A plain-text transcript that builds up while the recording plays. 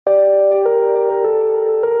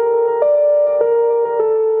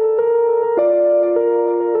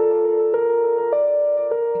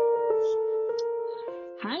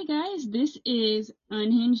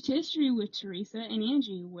History with Theresa and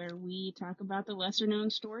Angie, where we talk about the lesser known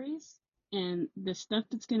stories and the stuff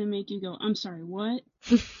that's going to make you go, I'm sorry, what?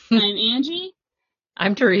 I'm Angie.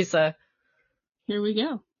 I'm Theresa. Here we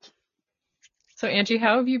go. So Angie,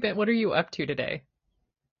 how have you been? What are you up to today?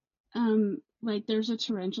 Like there's a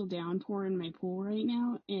torrential downpour in my pool right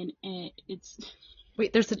now, and it's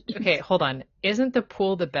Wait, okay, hold on. Isn't the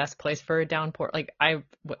pool the best place for a downpour?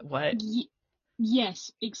 What?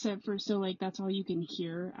 yes, except for like that's all you can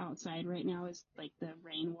hear outside right now is like the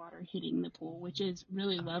rainwater hitting the pool, which is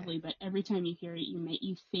really Okay. lovely. But every time you hear it,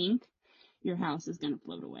 you think your house is gonna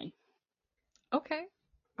float away. Okay.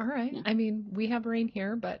 All right. Yeah, I mean, we have rain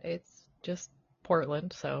here, but it's just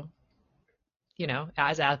Portland, so,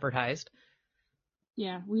 as advertised.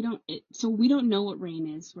 yeah. So we don't know what rain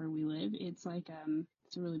is where we live. It's like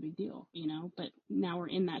it's a really big deal, But now we're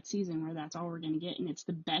in that season where that's all we're gonna get, and it's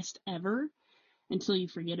the best ever until you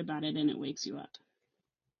forget about it and it wakes you up.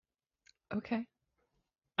 Okay.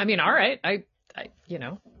 I mean, all Yeah. right. I.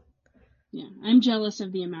 Yeah, I'm jealous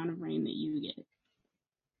of the amount of rain that you get.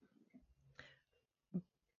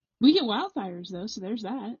 We get wildfires though, so there's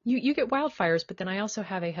that. You get wildfires, but then I also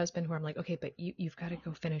have a husband who I'm like, okay, but you've got to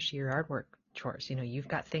go finish your yard work chores. You've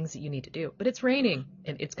got things that you need to do. But it's raining,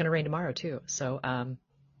 and it's going to rain tomorrow too. So,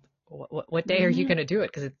 what day are Bring you it going on. to do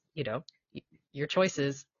it? Because your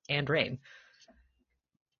choices and rain.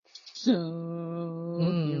 So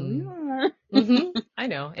here we Mm. are. I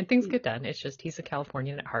know, and things get done. It's just he's a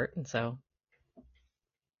Californian at heart, and so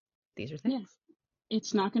these are Yeah, things.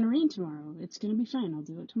 it's not gonna rain tomorrow. It's gonna be fine. I'll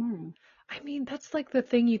do it tomorrow. I mean, that's like the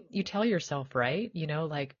thing you tell yourself, right?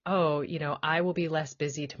 Like, oh, I will be less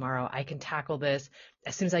busy tomorrow. I can tackle this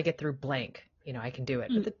as soon as I get through blank. I can do it.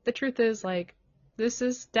 But Mm, the truth is, like, this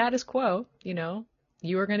is status quo.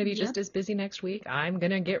 You are going to be yep. just as busy next week. I'm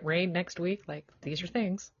going to get rain next week. Like, these are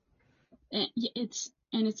things.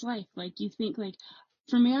 It's life. Like you think like,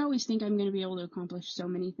 for me, I always think I'm gonna be able to accomplish so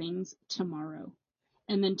many things tomorrow,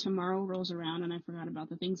 and then tomorrow rolls around and I forgot about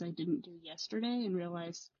the things I didn't do yesterday and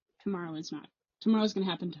realize tomorrow is not. Tomorrow's gonna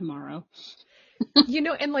happen tomorrow.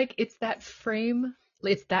 And like, it's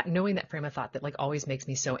that knowing that frame of thought that like always makes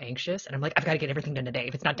me so anxious. And I'm like, I've got to get everything done today.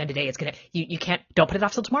 If it's not done today, you can't, don't put it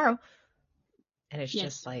off till tomorrow. And it's just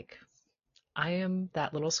Yes. like, I am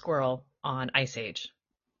that little squirrel on Ice Age.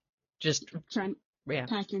 Just, Try and yeah,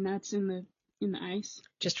 pack your nuts in the ice.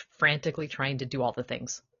 just frantically trying to do all the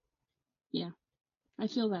things. Yeah, I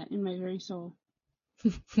feel that in my very soul.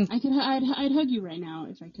 I'd hug you right now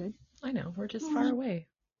if I could. I know, we're just far Aw, away.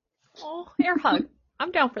 Oh, air hug.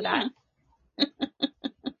 I'm down for that. yeah,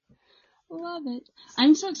 love it.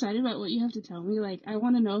 I'm so excited about what you have to tell me. Like, I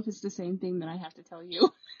want to know if it's the same thing that I have to tell you.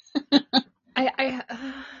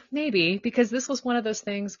 Maybe because this was one of those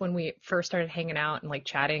things when we first started hanging out and like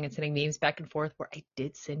chatting and sending memes back and forth where I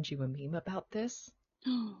did send you a meme about this.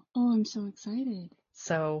 Oh, I'm so excited.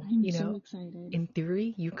 So, I'm so excited. in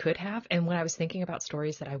theory, you could have. And when I was thinking about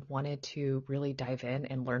stories that I wanted to really dive in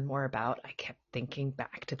and learn more about, I kept thinking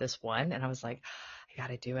back to this one and I was like, I got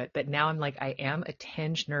to do it. But now I'm like, I am a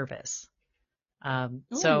tinge nervous. Oh, I'm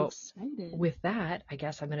So excited. with that, I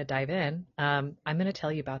guess I'm going to dive in. I'm going to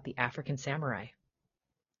tell you about the African samurai.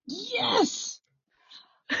 Yes!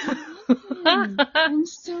 I love them. I'm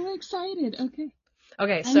so excited. Okay.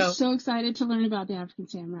 Okay, I'm so so excited to learn about the African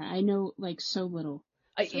samurai. I know like so little.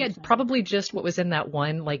 So yeah, excited. probably just what was in that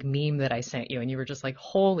one like meme that I sent you, and you were just like,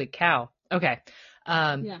 "Holy cow!" Okay,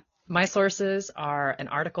 um, Yeah. my sources are an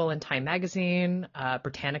article in Time Magazine,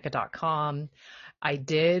 Britannica.com. I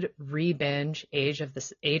did re-binge Age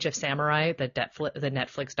of Samurai, the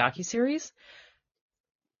Netflix docuseries,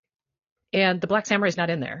 and the Black Samurai is not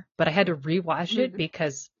in there, but I had to rewatch it Mm.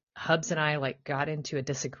 because Hubs and I like got into a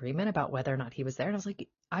disagreement about whether or not he was there, and I was like,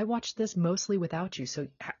 I watched this mostly without you, so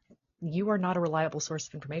you are not a reliable source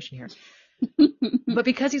of information here. But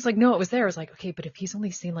because he's like, no, it was there, I was like, okay, but if he's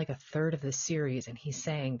only seen like a third of the series and he's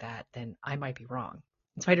saying that, then I might be wrong.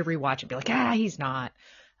 And so I had to rewatch and be like, he's not.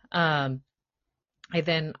 Um, I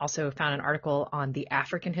then also found an article on the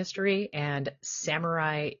African history and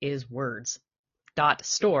samurai is words dot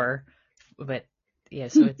store, but yeah,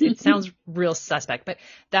 so it sounds real suspect, but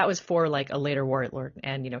that was for like a later warlord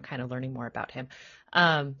and kind of learning more about him.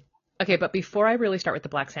 Um, okay, but before I really start with the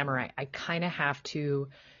Black Samurai, I kind of have to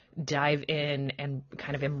dive in and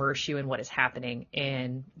kind of immerse you in what is happening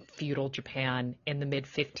in feudal Japan in the mid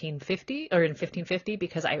 1550 or in 1550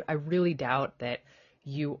 because I really doubt that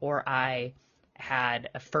you or I had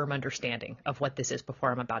a firm understanding of what this is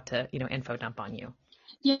before I'm about to, info dump on you.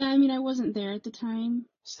 Yeah, I mean, I wasn't there at the time,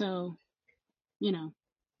 so, you know,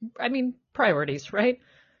 I mean, priorities, right?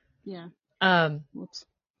 yeah. Um, Whoops.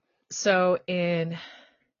 so in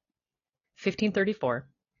 1534,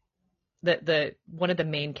 the one of the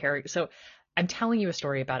main characters. So I'm telling you a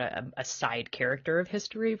story about a side character of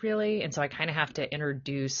history, really. And so I kind of have to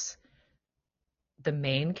introduce the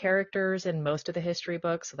main characters in most of the history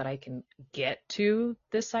books so that I can get to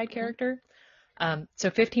this side Okay. character. So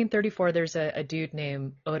 1534, there's a dude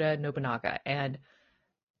named Oda Nobunaga, and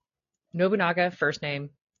Nobunaga, first name,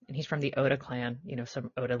 and he's from the Oda clan,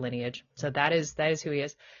 some Oda lineage. So that is who he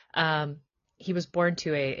is. He was born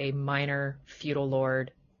to a minor feudal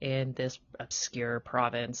lord in this obscure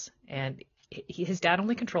province, and his dad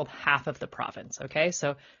only controlled half of the province. Okay,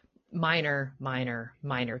 so minor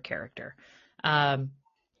character. In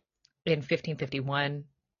 1551,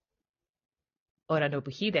 Oda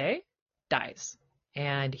Nobuhide dies,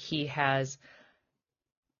 and he has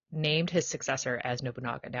named his successor as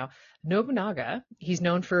Nobunaga. Now, Nobunaga, he's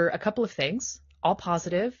known for a couple of things, all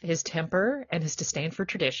positive, his temper and his disdain for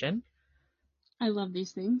tradition, I love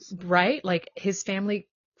these things. right? Like his family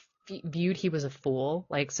viewed he was a fool,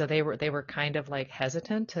 like so they were kind of like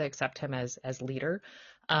hesitant to accept him as leader.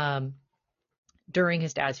 Um, During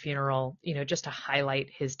his dad's funeral, just to highlight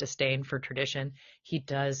his disdain for tradition, he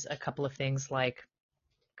does a couple of things like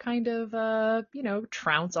kind of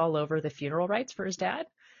trounce all over the funeral rites for his dad.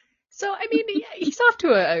 So, I mean, he's off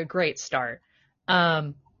to a great start.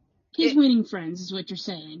 Um, He's it, winning friends, is what you're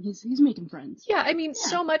saying. He's making friends. yeah, I mean, Yeah.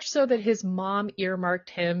 so much so that his mom earmarked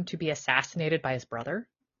him to be assassinated by his brother.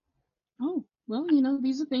 Oh, well,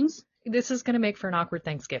 these are things. This is going to make for an awkward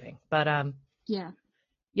Thanksgiving. But Yeah.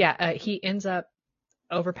 yeah, he ends up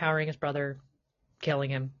overpowering his brother, killing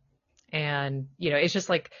him. And, it's just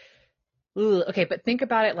like, ugh, okay, but think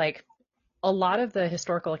about it like a lot of the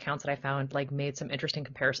historical accounts that I found like made some interesting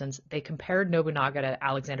comparisons. They compared Nobunaga to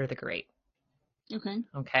Alexander the Great. Okay.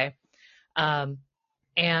 Okay. Um,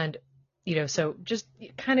 and so just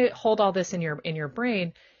kind of hold all this in your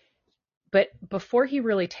brain. But before he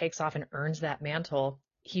really takes off and earns that mantle,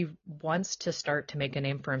 he wants to start to make a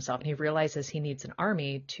name for himself, and he realizes he needs an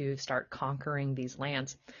army to start conquering these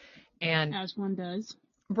lands. And As one does.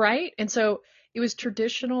 right, and so it was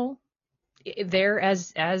traditional there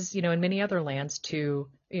as in many other lands to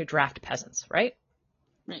draft peasants, right?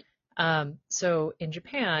 Right. So in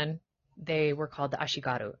Japan, they were called the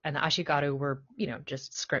ashigaru, and the ashigaru were,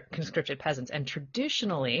 just conscripted peasants. And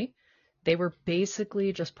traditionally, they were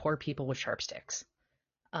basically just poor people with sharp sticks.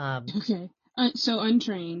 Okay. So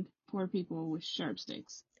untrained, poor people with sharp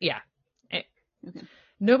sticks. Yeah. Okay.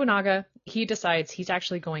 Nobunaga, he decides he's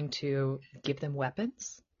actually going to give them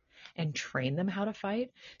weapons and train them how to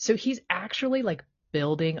fight. So he's actually like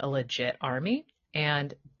building a legit army.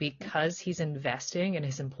 And because he's investing in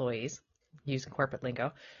his employees, using corporate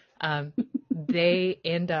lingo, they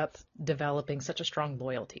end up developing such a strong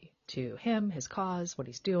loyalty to him, his cause, what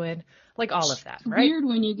he's doing, like all of that, right? Weird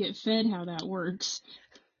when you get fed how that works.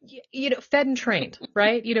 Fed and trained,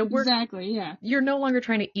 right? Exactly, yeah. You're no longer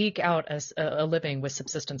trying to eke out a living with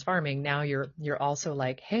subsistence farming. Now you're also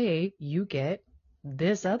like, hey, you get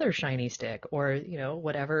this other shiny stick, or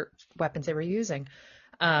whatever weapons they were using.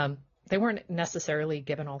 They weren't necessarily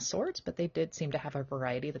given all swords, but they did seem to have a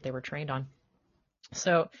variety that they were trained on.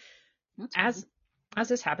 So That's as cool. as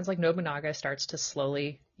this happens, like Nobunaga starts to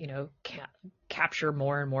slowly, capture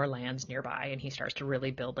more and more lands nearby, and he starts to really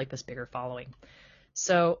build like this bigger following.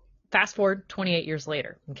 So fast forward 28 years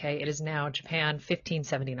later, okay, it is now Japan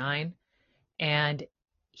 1579, and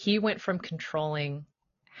he went from controlling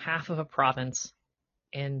half of a province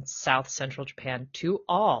in south central Japan to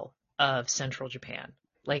all of central Japan.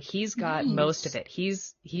 Like he's got most of Nice. it.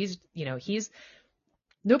 He's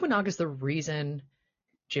Nobunaga's the reason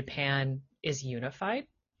Japan is unified.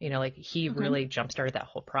 Like he Okay. really jump-started that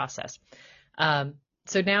whole process.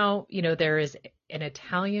 So now, there is an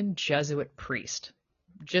Italian Jesuit priest,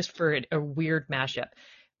 just for a weird mashup.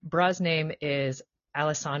 Bra's name is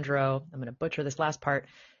Alessandro, I'm going to butcher this last part,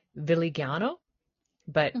 Viligiano,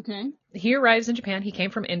 but Okay. he arrives in Japan. He came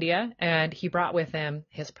from India, and he brought with him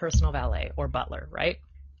his personal valet or butler, right?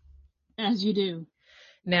 As you do.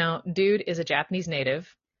 Now, dude is a Japanese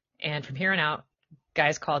native, and from here on out,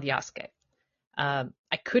 guy's called Yasuke.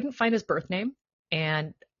 I couldn't find his birth name,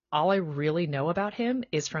 and all I really know about him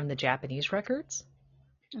is from the Japanese records.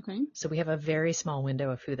 Okay. So we have a very small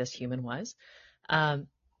window of who this human was.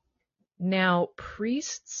 Now,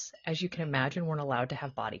 priests, as you can imagine, weren't allowed to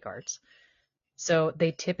have bodyguards. So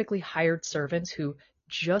they typically hired servants who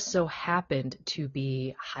just so happened to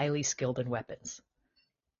be highly skilled in weapons.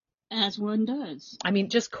 As one does. I mean,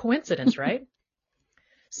 just coincidence, right?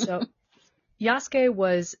 So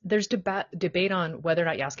Yasuke there's debate on whether or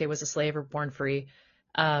not Yasuke was a slave or born free.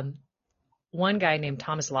 One guy named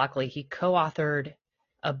Thomas Lockley, he co-authored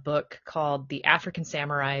a book called The African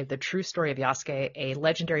Samurai, The True Story of Yasuke, a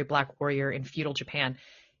legendary black warrior in feudal Japan.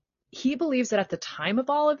 He believes that at the time of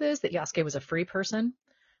all of this, that Yasuke was a free person.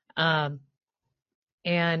 And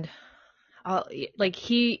like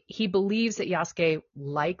he believes that Yasuke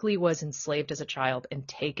likely was enslaved as a child and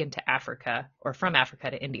taken to Africa, or from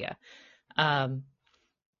Africa to India.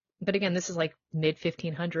 But again, this is like mid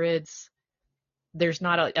 1500s. There's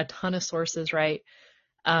not a ton of sources, right?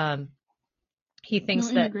 He thinks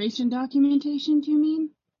no immigration documentation, do you mean?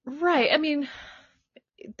 Right. I mean,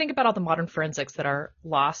 think about all the modern forensics that are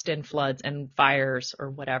lost in floods and fires or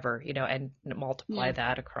whatever, and multiply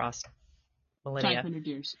that across millennia. 500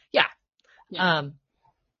 years. Yeah.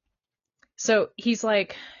 So he's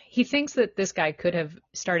like, he thinks that this guy could have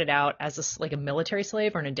started out as a military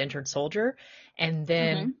slave or an indentured soldier, and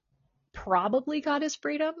then probably got his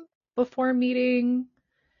freedom before meeting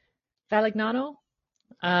Valignano.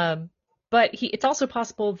 But it's also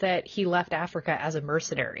possible that he left Africa as a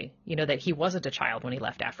mercenary, that he wasn't a child when he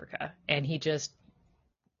left Africa and he just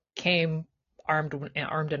came armed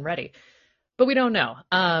and ready. But we don't know.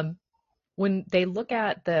 When they look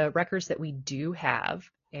at the records that we do have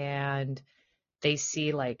and they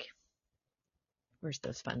see where's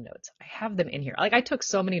those fun notes? I have them in here. I took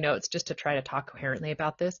so many notes just to try to talk coherently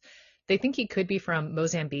about this. They think he could be from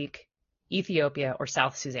Mozambique, Ethiopia, or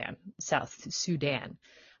South Sudan.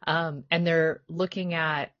 And they're looking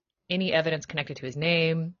at any evidence connected to his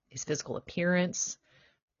name, his physical appearance,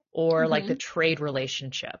 or the trade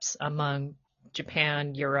relationships among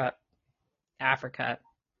Japan, Europe, Africa.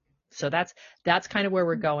 So that's kind of where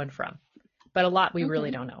we're going from. But a lot we really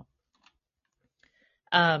don't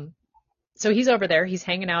know. So he's over there. He's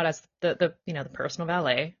hanging out as the personal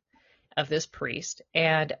valet of this priest.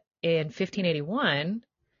 And in 1581,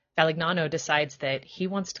 Valignano decides that he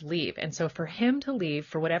wants to leave. And so for him to leave,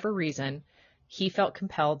 for whatever reason, he felt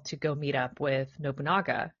compelled to go meet up with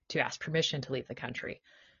Nobunaga to ask permission to leave the country.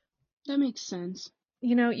 That makes sense.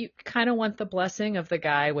 You kind of want the blessing of the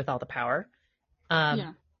guy with all the power.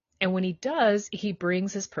 And when he does, he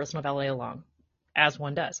brings his personal valet along, as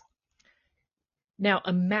one does. Now,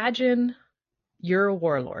 imagine you're a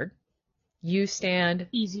warlord. You stand...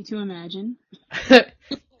 Easy to imagine.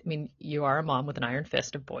 I mean, you are a mom with an iron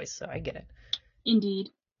fist of boys, so I get it. Indeed.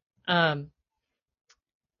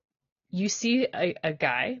 You see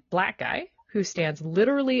a black guy, who stands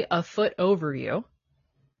literally a foot over you,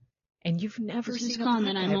 and you've never seen a black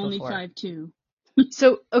guy I'm only before. 5'2".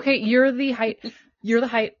 So, okay, you're the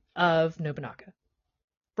height of Nobunaga,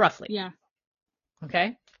 roughly. Yeah.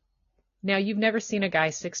 Okay? Now, you've never seen a guy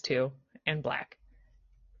 6'2" and black.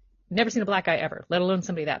 Never seen a black guy ever, let alone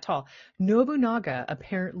somebody that tall. Nobunaga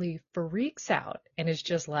apparently freaks out and is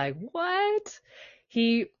just like, what?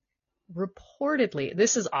 He reportedly,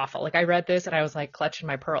 this is awful. I read this and I was clutching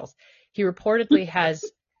my pearls. He reportedly has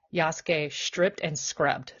Yasuke stripped and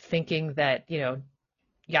scrubbed, thinking that,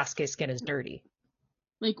 Yasuke's skin is dirty.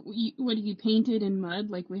 What, he painted in mud?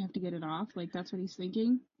 We have to get it off? That's what he's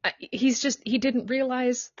thinking? He didn't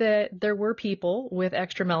realize that there were people with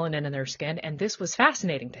extra melanin in their skin, and this was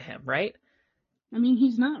fascinating to him, right? I mean,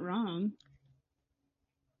 he's not wrong.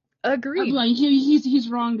 Agreed. He's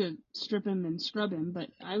wrong to strip him and scrub him, but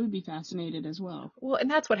I would be fascinated as well. Well, and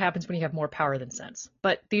that's what happens when you have more power than sense.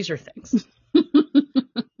 But these are things.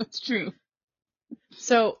 That's true.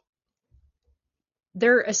 So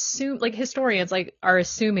they're historians are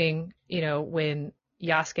assuming, when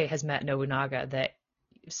Yasuke has met Nobunaga, that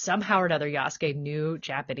somehow or another Yasuke knew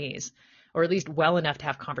Japanese, or at least well enough to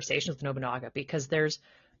have conversations with Nobunaga, because there's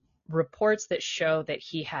reports that show that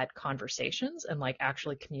he had conversations and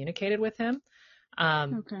actually communicated with him.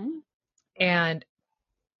 Okay. And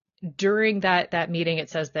during that meeting, it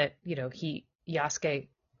says that, Yasuke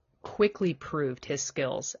quickly proved his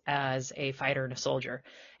skills as a fighter and a soldier.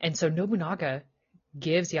 And so Nobunaga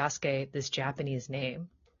gives Yasuke this Japanese name.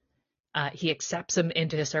 He accepts him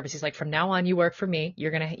into his service. He's like, from now on, you work for me.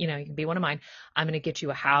 You're going to, you can be one of mine. I'm going to get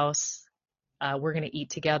you a house. We're going to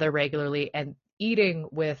eat together regularly. And eating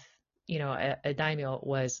with, a daimyo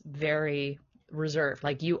was very reserved.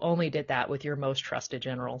 You only did that with your most trusted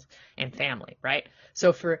generals and family, right?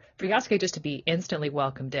 So for Yasuke just to be instantly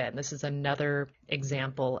welcomed in, this is another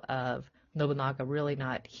example of Nobunaga really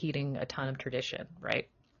not heeding a ton of tradition, right?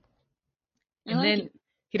 And then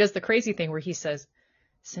he does the crazy thing where he says,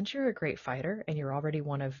 since you're a great fighter and you're already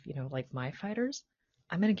one of, my fighters,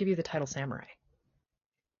 I'm going to give you the title samurai.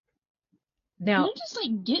 Now, you just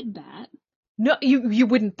get that. No, you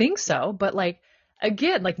wouldn't think so, but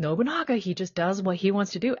again, Nobunaga, he just does what he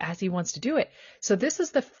wants to do as he wants to do it. So this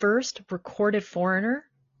is the first recorded foreigner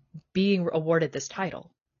being awarded this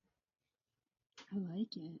title. I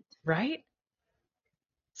like it. right?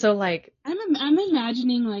 So like, I'm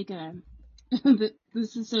imagining like a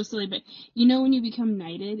this is so silly, but when you become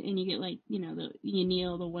knighted and you get like you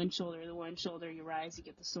kneel the one shoulder, you rise, you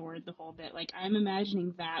get the sword, the whole bit. Like I'm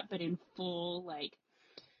imagining that, but in full like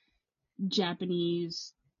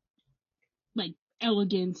Japanese like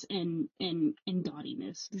elegance and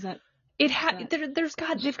gaudiness. Does that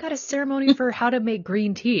that they've got a ceremony for how to make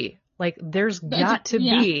green tea. Like there's that's got to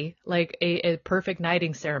yeah. be like a perfect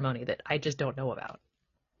knighting ceremony that I just don't know about.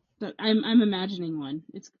 But I'm imagining one.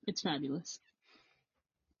 It's fabulous.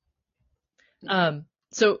 But yeah.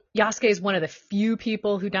 So Yasuke is one of the few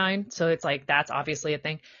people who dined, so it's like that's obviously a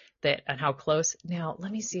thing that and how close. Now,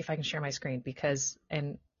 let me see if I can share my screen because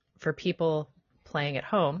and for people playing at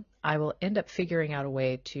home, I will end up figuring out a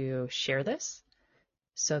way to share this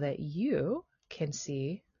so that you can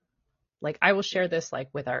see. Like I will share this like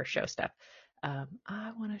with our show stuff.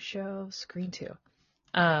 I want to show screen too.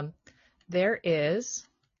 Um, there is.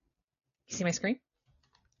 You see my screen?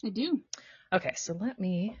 I do. Okay, so let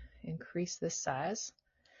me increase this size.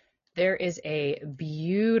 There is a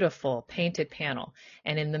beautiful painted panel,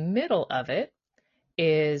 and in the middle of it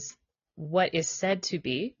is what is said to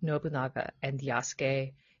be Nobunaga and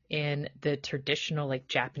Yasuke in the traditional like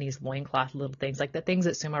Japanese loincloth little things, like the things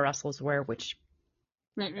that sumo wrestlers wear, which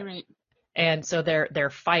Right. and so they're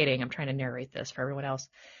fighting. I'm trying to narrate this for everyone else.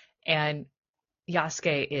 And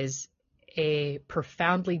Yasuke is a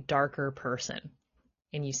profoundly darker person,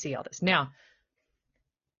 and you see all this. Now,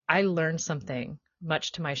 I learned something,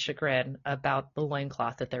 much to my chagrin, about the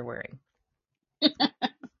loincloth that they're wearing.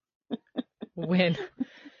 When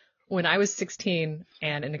when I was 16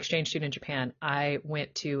 and an exchange student in Japan, I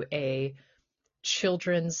went to a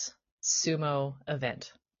children's sumo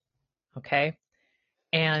event. Okay.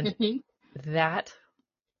 And Okay. that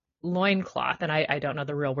loincloth, and I don't know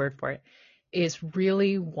the real word for it, is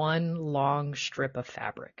really one long strip of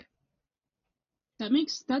fabric.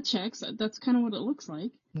 That checks. That's kind of what it looks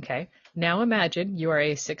like. Okay. Now imagine you are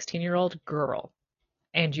a 16-year-old girl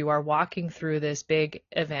and you are walking through this big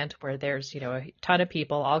event where there's, a ton of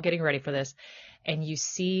people all getting ready for this, and you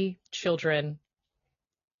see children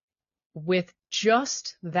with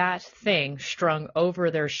just that thing strung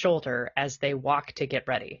over their shoulder as they walk to get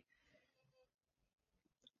ready.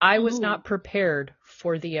 I was Oh, not prepared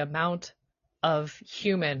for the amount of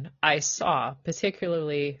human I saw,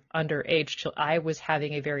 particularly underage children. I was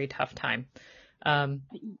having a very tough time. Um,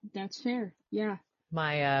 that's fair. Yeah.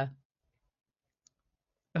 my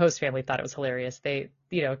host family thought it was hilarious. They,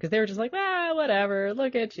 because they were just like, whatever,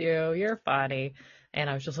 look at you, you're funny. And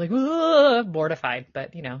I was just like, mortified.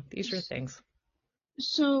 But, these are things.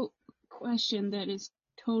 So, question that is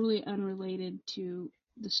totally unrelated to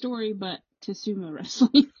the story, but to sumo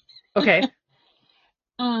wrestling. Okay.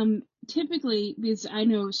 Typically, because I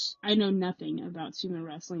know nothing about sumo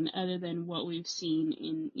wrestling other than what we've seen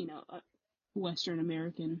in Western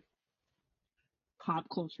American pop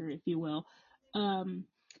culture, if you will. Um,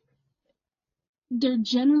 they're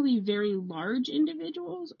generally very large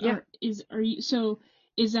individuals. Yeah. Is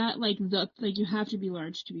that like you have to be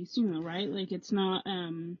large to be sumo, right? Like it's not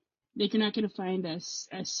like you're not gonna find a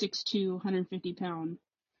 6'2", 150 pound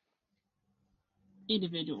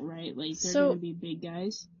individual, right? Like they're gonna So, be big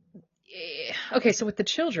guys. okay. So with the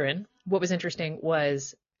children, what was interesting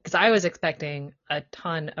was because I was expecting a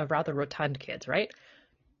ton of rather rotund kids, right?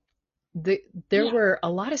 There Yeah. were a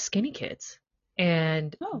lot of skinny kids.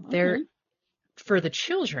 And Oh, there, okay. for the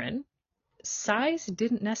children, size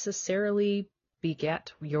didn't necessarily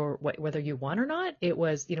beget whether you won or not. It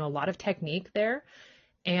was, a lot of technique there.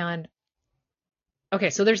 And okay,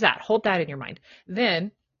 so there's that. Hold that in your mind.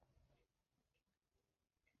 Then,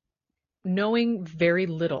 knowing very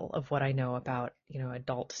little of what I know about,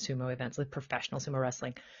 adult sumo events, like professional sumo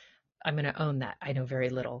wrestling, I'm going to own that. I know very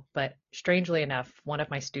little. But strangely enough, one of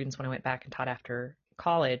my students, when I went back and taught after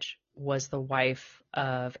college, was the wife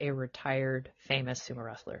of a retired famous sumo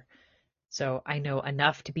wrestler. So I know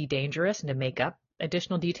enough to be dangerous and to make up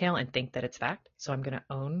additional detail and think that it's fact. So I'm going to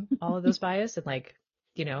own all of those bias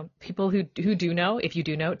and people who do know, if you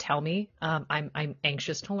do know, tell me. I'm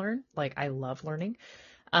anxious to learn. Like I love learning.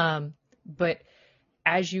 But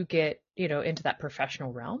as you get, into that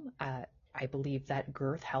professional realm, I believe that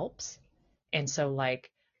girth helps. And so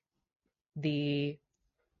like the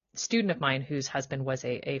student of mine whose husband was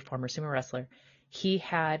a former sumo wrestler, he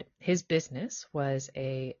had his business was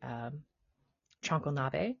a chanko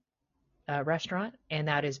nabe restaurant, and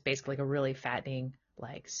that is basically like a really fattening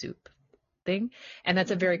like soup thing, and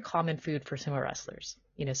that's a very Okay. common food for sumo wrestlers.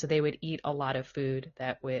 So they would eat a lot of food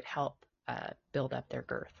that would help build up their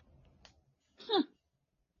girth. Huh.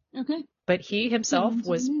 Okay. But he Yeah, himself learn something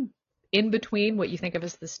was new. in between what you think of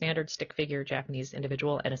as the standard stick figure Japanese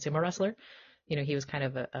individual and a sumo wrestler. He was kind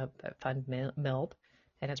of a fun meld,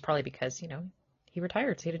 and it's probably because he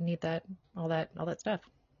retired, so he didn't need all that stuff.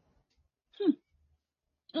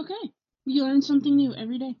 Okay. You learn something new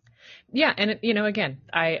every day. Yeah, and again,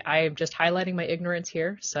 I'm just highlighting my ignorance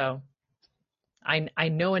here, so I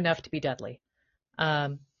know enough to be deadly.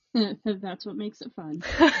 That's what makes it fun.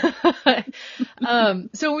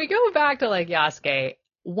 So when we go back to like Yasuke,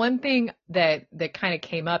 one thing that kind of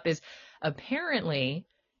came up is apparently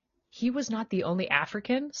he was not the only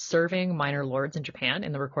African serving minor lords in Japan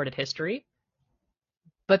in the recorded history.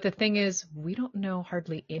 But the thing is, we don't know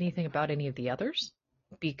hardly anything about any of the others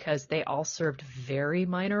because they all served very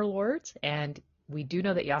minor lords, and we do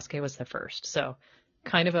know that Yasuke was the first. So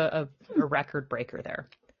kind of a record breaker there.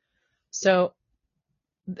 So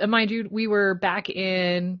mind you, we were back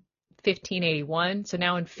in 1581. So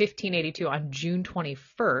now in 1582, on June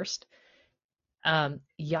 21st,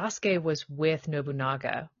 Yasuke was with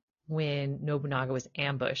Nobunaga when Nobunaga was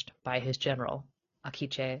ambushed by his general,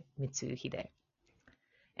 Akichi Mitsuhide.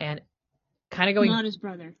 And kind of going... Not his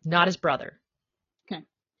brother. Not his brother. Okay.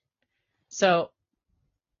 So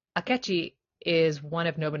Akechi is one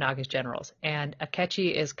of Nobunaga's generals, and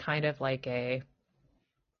Akechi is kind of like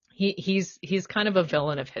he's kind of a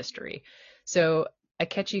villain of history. So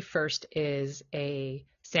Akechi first is a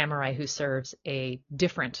samurai who serves a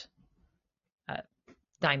different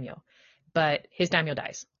daimyo, but his daimyo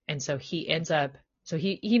dies, and so he ends up. So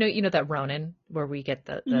he, that Ronin where we get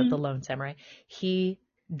the lone samurai. He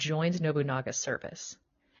joins Nobunaga's service,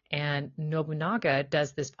 and Nobunaga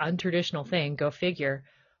does this untraditional thing. Go figure,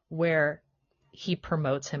 where he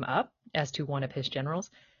promotes him up as to one of his generals.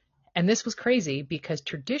 And this was crazy because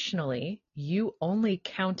traditionally you only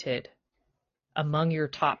counted among your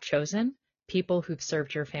top chosen people who've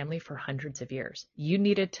served your family for hundreds of years. You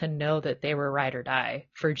needed to know that they were ride or die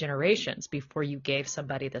for generations before you gave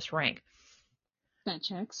somebody this rank. That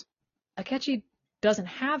checks. Akechi doesn't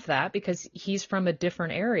have that because he's from a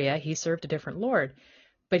different area. He served a different lord,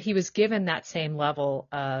 but he was given that same level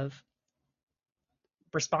of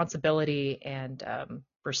responsibility and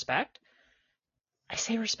respect. I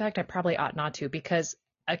say respect, I probably ought not to, because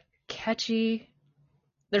Akechi,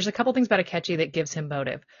 there's a couple things about Akechi that gives him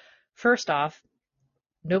motive. First off,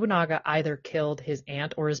 Nobunaga either killed his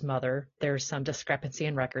aunt or his mother. There's some discrepancy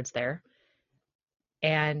in records there.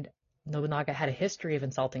 And Nobunaga had a history of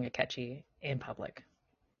insulting Akechi in public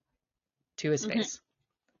to his face.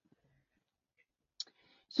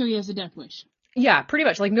 So he has a death wish. Yeah, pretty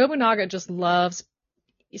much. Like Nobunaga just loves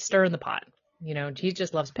stirring the pot. He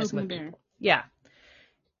just loves pissing with people. Yeah.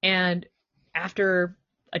 And after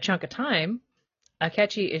a chunk of time,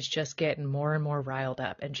 Akechi is just getting more and more riled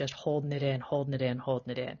up and just holding it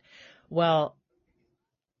in. Well,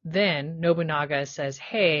 then Nobunaga says,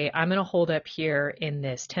 hey, I'm going to hold up here in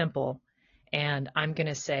this temple, and I'm going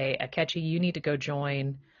to say, Akechi, you need to go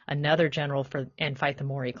join another general and fight the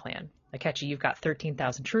Mori clan. Akechi, you've got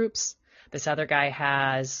 13,000 troops. This other guy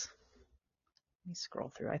has... Let me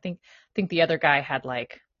scroll through. I think the other guy had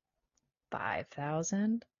like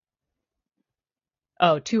 5,000.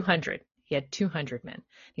 Oh, 200. He had 200 men.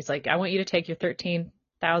 He's like, I want you to take your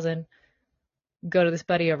 13,000, go to this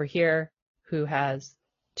buddy over here who has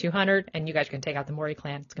 200, and you guys can take out the Mori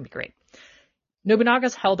clan. It's going to be great.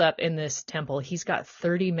 Nobunaga's held up in this temple. He's got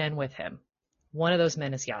 30 men with him. One of those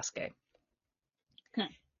men is Yasuke. Okay.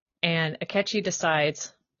 And Akechi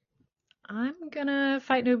decides, I'm going to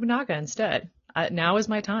fight Nobunaga instead. Now is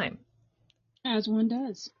my time. As one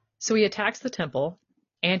does. So he attacks the temple,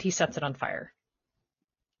 and he sets it on fire.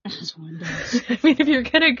 As one does. I mean, if you're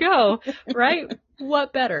going to go, right,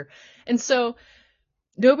 what better? And so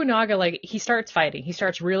Nobunaga, he starts fighting. He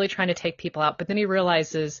starts really trying to take people out, but then he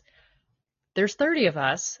realizes there's 30 of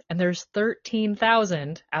us, and there's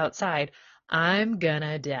 13,000 outside. I'm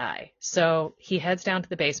gonna die. So he heads down to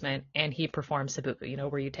the basement, and he performs seppuku,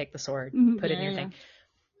 where you take the sword, put it in your thing.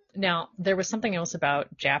 Now, there was something else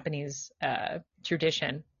about Japanese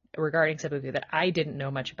tradition regarding seppuku that I didn't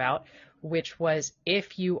know much about, which was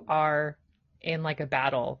if you are in a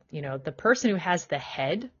battle, the person who has the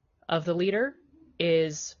head of the leader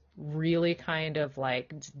is really kind of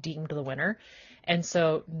deemed the winner. And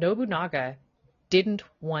so Nobunaga didn't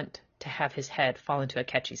want to have his head fall into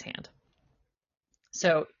Akechi's hand.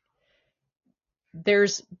 So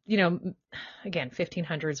there's, again,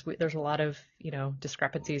 1500s, there's a lot of,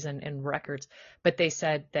 discrepancies and records, but they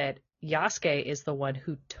said that Yasuke is the one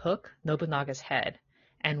who took Nobunaga's head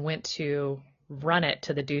and went to run it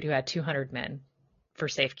to the dude who had 200 men for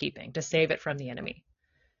safekeeping, to save it from the enemy.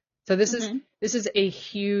 So this is a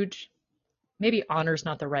huge maybe honor's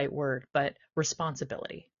not the right word, but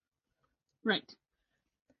responsibility. Right.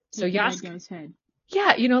 So Take the red Yasuke, guy's head.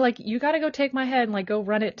 yeah, like you got to go take my head and like go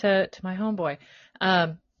run it to my homeboy.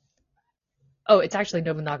 Um, oh, it's actually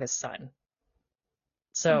Nobunaga's son.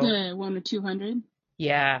 So The one with 200.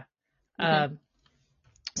 yeah. Okay. Um,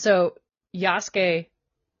 so Yasuke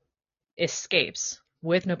escapes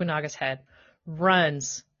with Nobunaga's head,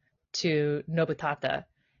 runs to Nobutata,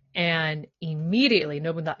 and immediately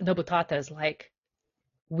Nobutata is like,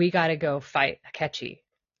 we got to go fight Akechi.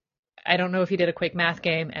 I don't know if he did a quick math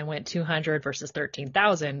game and went 200 versus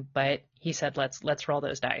 13,000, but he said, let's roll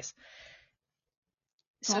those dice.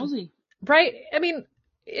 So, Ballsy. right. I mean,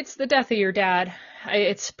 it's the death of your dad.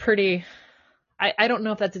 It's pretty, I don't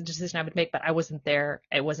know if that's a decision I would make, but I wasn't there.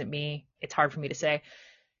 It wasn't me. It's hard for me to say.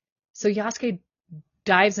 So Yasuke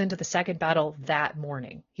dives into the second battle that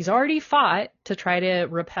morning. He's already fought to try to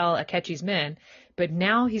repel Akechi's men, but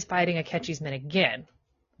now he's fighting Akechi's men again.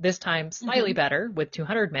 This time slightly Okay. better with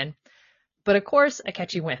 200 men. But of course,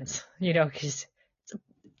 Akechi wins, because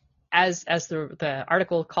as the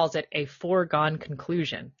article calls it, a foregone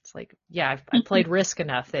conclusion. It's like, yeah, I've played Risk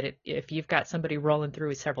enough that if you've got somebody rolling through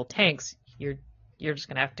with several tanks, you're just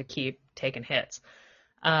gonna have to keep taking hits.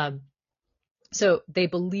 So they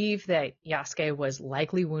believe that Yasuke was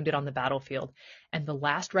likely wounded on the battlefield, and the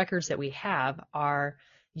last records that we have are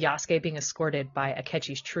Yasuke being escorted by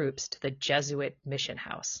Akechi's troops to the Jesuit mission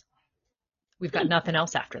house. We've got nothing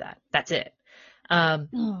else after that. That's it. Oh,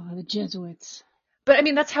 the Jesuits. But I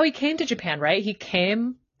mean, that's how he came to Japan, right? He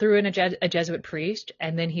came through a Jesuit priest,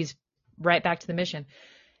 and then he's right back to the mission.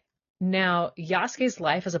 Now, Yasuke's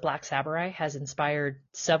life as a black samurai has inspired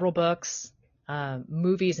several books,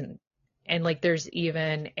 movies, and like there's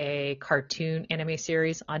even a cartoon anime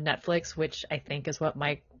series on Netflix, which I think is what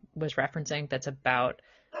Mike was referencing. That's about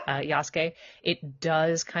Yasuke. It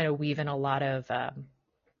does kind of weave in a lot of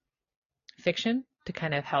fiction to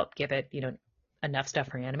kind of help give it, enough stuff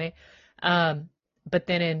for anime. But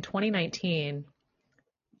then in 2019,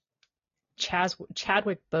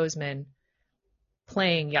 Chadwick Boseman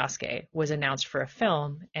playing Yasuke was announced for a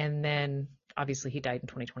film, and then obviously he died in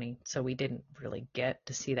 2020, so we didn't really get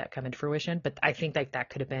to see that come into fruition. But I think like that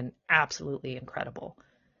could have been absolutely incredible.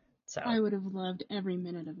 So, I would have loved every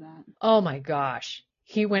minute of that. oh my gosh,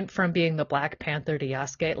 he went from being the Black Panther to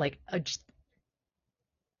Yasuke, like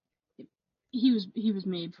He was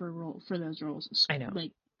made for those roles. I know.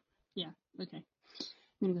 Like, yeah. Okay.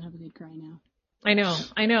 I'm gonna go have a good cry now.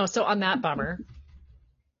 I know. So on that bummer,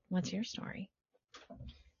 what's your story?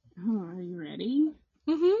 Oh, are you ready?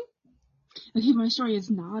 Mm-hmm. Okay, my story is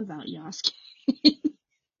not about Yasuke.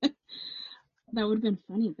 That would have been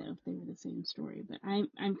funny though if they were the same story. But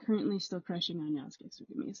I'm currently still crushing on Yasuke, so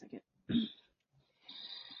give me a second.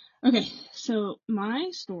 Okay, so my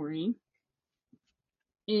story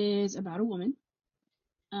is about a woman.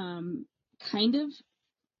 Kind of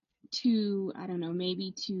to, I don't know,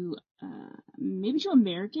 maybe to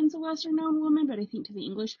Americans a lesser known woman, but I think to the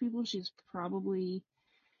English people she's probably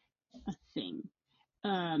a thing.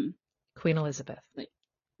 Queen Elizabeth. Like,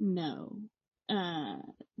 no, uh,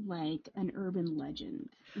 like an urban legend,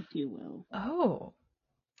 if you will. Oh.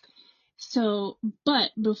 So,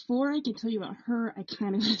 but before I can tell you about her, I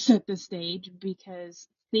kind of set the stage because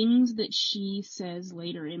things that she says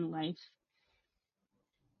later in life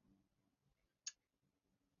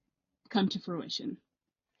come to fruition.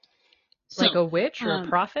 Like So, a witch or a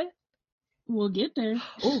prophet? we'll get there.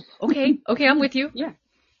 Oh, okay. Okay, I'm with you. Yeah.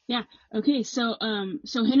 Yeah. Okay. So,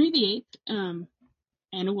 so Henry VIII, and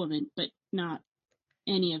a woman, but not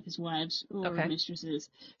any of his wives or Okay. mistresses.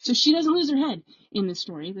 So she doesn't lose her head in this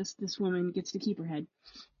story. This woman gets to keep her head.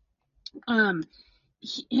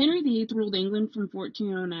 Henry VIII ruled England from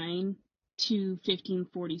 1409 to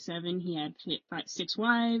 1547. He had six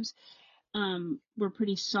wives. We're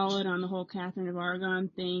pretty solid on the whole Catherine of Aragon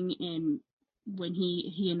thing, and when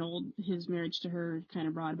he annulled his marriage to her, kind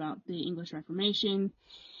of brought about the English Reformation.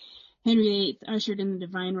 Henry VIII ushered in the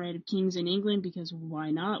divine right of kings in England because why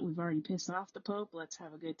not? We've already pissed off the Pope. Let's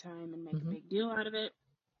have a good time and make a big deal out of it.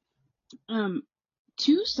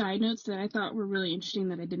 Two side notes that I thought were really interesting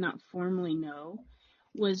that I did not formally know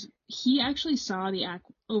was he actually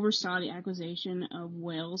oversaw the acquisition of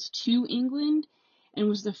Wales to England and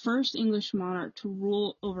was the first English monarch to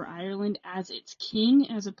rule over Ireland as its king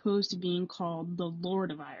as opposed to being called the Lord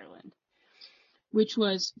of Ireland, which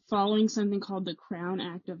was following something called the Crown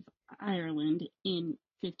Act of Ireland in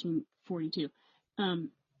 1542.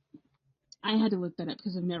 I had to look that up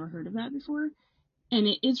because I've never heard of that before, and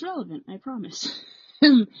it is relevant, I promise.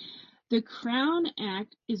 The Crown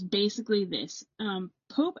Act is basically this.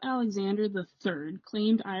 Pope Alexander III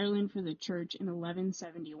claimed Ireland for the church in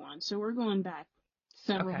 1171, so we're going back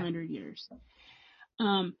several Okay. hundred years.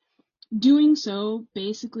 Doing so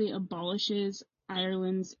basically abolishes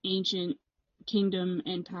Ireland's ancient kingdom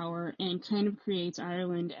and power and kind of creates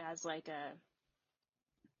Ireland as like a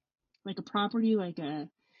property, like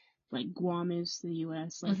Guam is the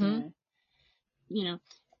US, like Mm-hmm.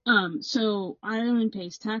 so Ireland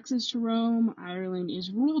pays taxes to Rome, Ireland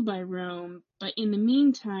is ruled by Rome, but in the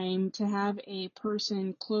meantime, to have a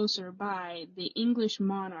person closer by, the English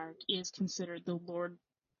monarch is considered the Lord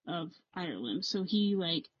of Ireland. So he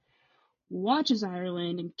watches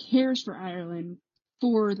Ireland and cares for Ireland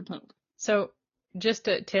for the Pope. So just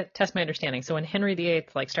to test my understanding, so when Henry VIII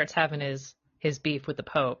starts having his beef with the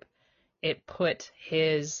Pope, it put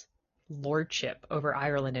his lordship over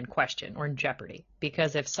Ireland in question or in jeopardy,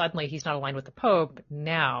 because if suddenly he's not aligned with the Pope,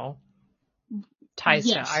 now ties to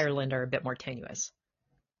Yes, Ireland are a bit more tenuous.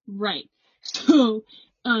 right. So,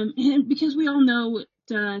 and because we all know what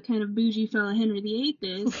kind of bougie fella Henry VIII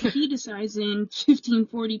is, he decides in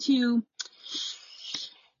 1542,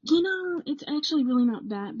 it's actually really not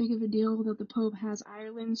that big of a deal that the Pope has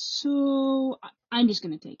Ireland, so I'm just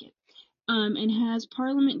going to take it. And has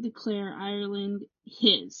Parliament declare Ireland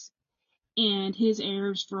his and his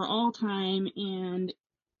heirs for all time, and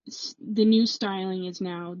the new styling is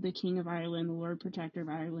now the King of Ireland, the Lord Protector of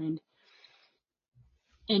Ireland,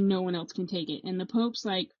 and no one else can take it. And the Pope's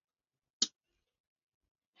like,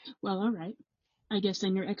 well, all right, I guess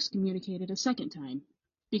then you're excommunicated a second time,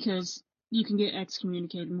 because you can get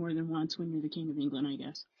excommunicated more than once when you're the King of England, I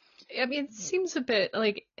guess. I mean, it seems a bit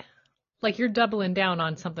like you're doubling down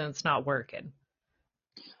on something that's not working.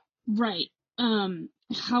 Right.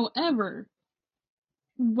 However,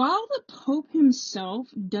 while the Pope himself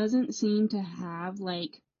doesn't seem to have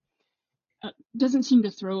doesn't seem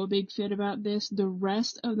to throw a big fit about this, the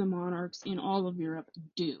rest of the monarchs in all of Europe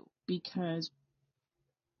do, because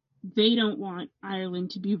they don't want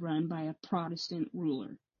Ireland to be run by a Protestant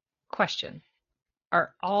ruler. Question.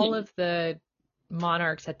 Are Hit all me. of the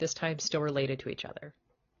monarchs at this time still related to each other?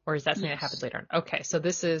 Or is that something that happens Yes. later on? Okay, so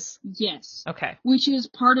this is Yes. okay. Which is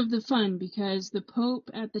part of the fun, because the Pope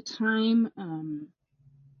at the time,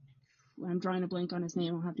 I'm drawing a blank on his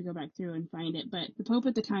name, I'll have to go back through and find it, but the Pope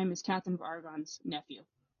at the time is Catherine of Aragon's nephew.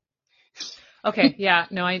 Okay, yeah,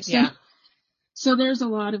 no, So, yeah. so there's a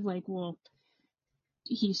lot of well,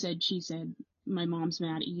 he said, she said, my mom's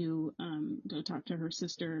mad at you, go talk to her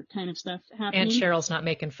sister kind of stuff Aunt happening. Cheryl's not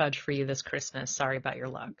making fudge for you this Christmas. Sorry about your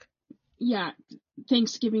luck. Yeah,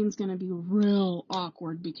 Thanksgiving's gonna be real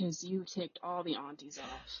awkward because you ticked all the aunties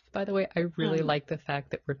off. By the way, I really Um, like the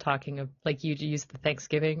fact that we're talking of you use the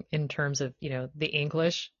Thanksgiving in terms of, the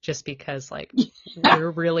English, just because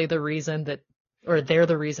we're really the reason that, or they're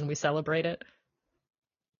the reason we celebrate it.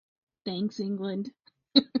 Thanks, England.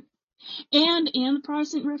 And the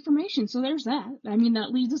Protestant Reformation. So there's that. I mean,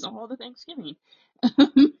 that leads us all to Thanksgiving.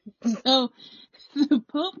 So the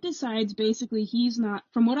Pope decides basically he's not,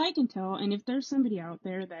 from what I can tell, and if there's somebody out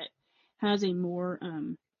there that has a more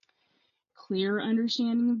clear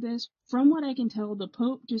understanding of this, from what I can tell, the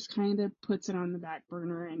Pope just kind of puts it on the back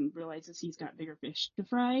burner and realizes he's got bigger fish to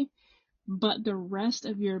fry. But the rest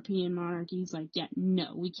of European monarchies, yeah,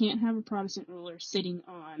 no, we can't have a Protestant ruler sitting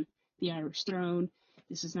on the Irish throne.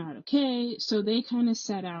 This is not okay. So they kind of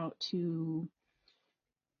set out to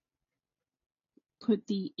put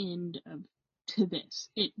the end to this.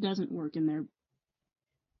 It doesn't work in their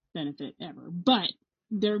benefit ever. But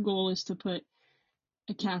their goal is to put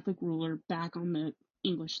a Catholic ruler back on the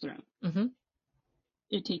English throne. Mm-hmm.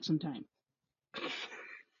 It takes some time.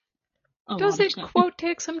 A Does lot of it, time. quote,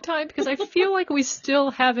 take some time? Because I feel like we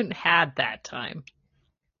still haven't had that time.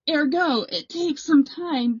 Ergo, it takes some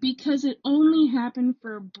time because it only happened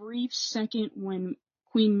for a brief second when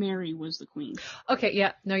Queen Mary was the queen. Okay,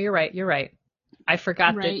 yeah, no, you're right. You're right. I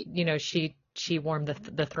forgot that, Right? she warmed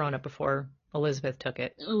the throne up before Elizabeth took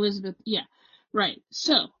it. Elizabeth, yeah. Right.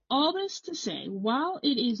 So, all this to say, while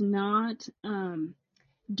it is not,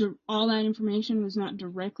 all that information was not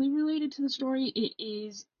directly related to the story, it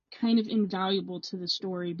is kind of invaluable to the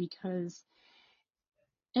story because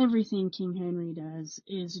everything King Henry does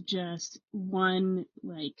is just one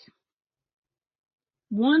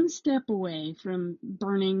step away from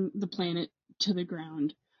burning the planet to the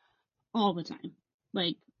ground all the time.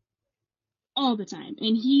 Like, all the time.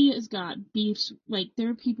 And he has got beefs, there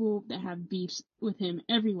are people that have beefs with him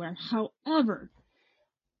everywhere. However,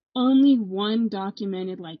 only one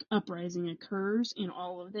documented, uprising occurs in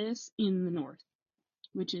all of this in the north,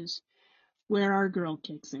 which is where our girl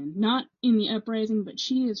kicks in. Not in the uprising, but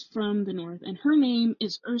she is from the north, and her name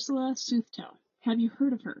is Ursula Soothtel. Have you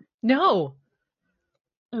heard of her? No.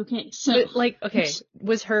 Okay, so But, like, okay,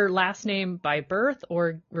 was her last name by birth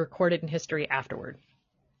or recorded in history afterward?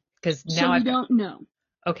 Because so now we I've got, don't know.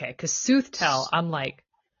 okay, because Soothtel, I'm like,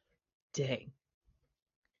 dang.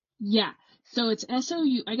 Yeah. So it's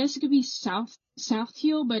S-O-U, I guess it could be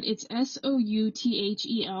Southdale, but it's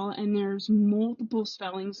S-O-U-T-H-E-L, and there's multiple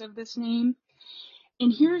spellings of this name.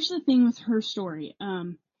 And here's the thing with her story.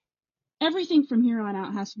 Everything from here on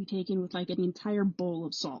out has to be taken with like an entire bowl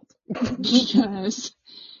of salt. Because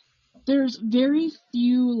there's very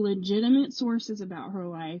few legitimate sources about her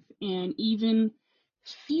life, and even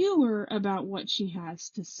fewer about what she has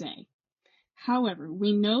to say. However,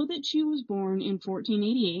 we know that she was born in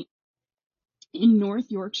 1488 in North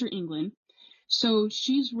Yorkshire, England, so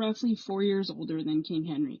she's roughly 4 years older than King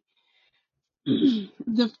Henry.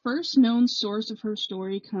 The first known source of her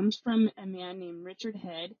story comes from a man named Richard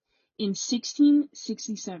Head in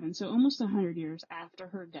 1667, so almost 100 years after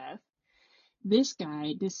her death. This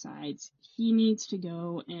guy decides he needs to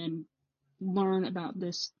go and learn about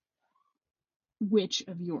this witch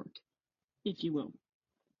of York, if you will.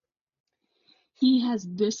 He has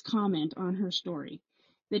this comment on her story,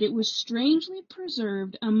 that it was strangely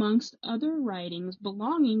preserved amongst other writings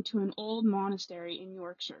belonging to an old monastery in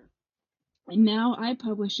Yorkshire. And now I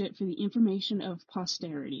publish it for the information of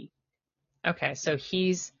posterity. Okay, so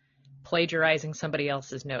he's plagiarizing somebody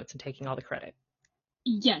else's notes and taking all the credit.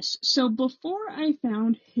 Yes, so before I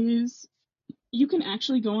found his, you can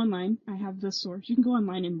actually go online, I have the source, you can go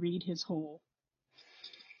online and read his whole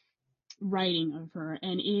writing of her,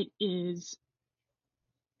 and it is,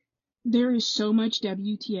 there is so much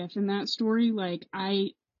WTF in that story. Like,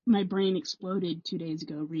 my brain exploded 2 days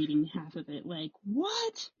ago reading half of it. Like,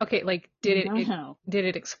 what Okay, like in the hell? did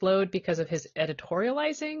it explode because of his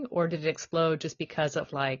editorializing, or did it explode just because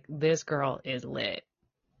of like this girl is lit?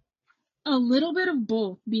 A little bit of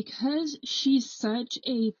both, because she's such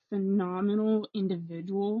a phenomenal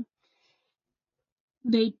individual.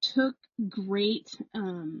 They took great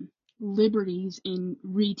liberties in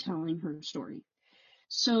retelling her story.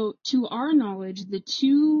 So, to our knowledge,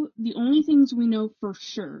 the only things we know for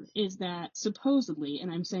sure is that supposedly,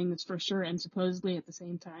 and I'm saying this for sure and supposedly at the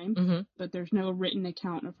same time, Mm-hmm. but there's no written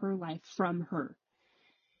account of her life from her.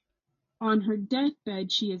 On her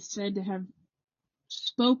deathbed, she is said to have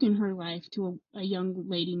spoken her life to a young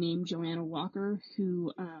lady named Joanna Walker,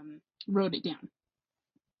 who wrote it down.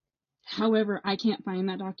 However, I can't find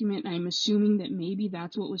that document. I'm assuming that maybe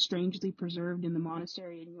that's what was strangely preserved in the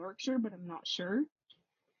monastery in Yorkshire, but I'm not sure.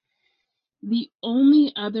 The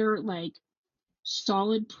only other, like,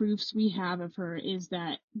 solid proofs we have of her is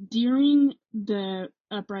that during the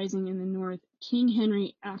uprising in the north, King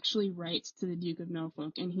Henry actually writes to the Duke of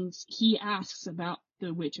Norfolk, and he asks about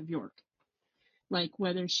the Witch of York. Like,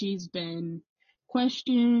 whether she's been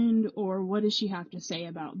questioned, or what does she have to say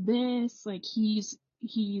about this? Like, he's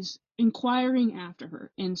inquiring after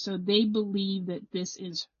her, and so they believe that this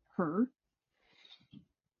is her,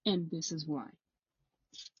 and this is why.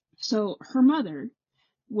 So her mother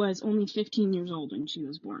was only 15 years old when she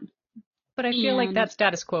was born. But I feel like And that's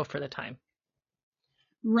status quo for the time.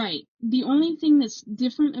 right, the only thing that's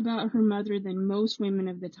different about her mother than most women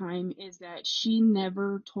of the time is that she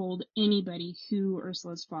never told anybody who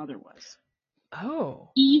Ursula's father was.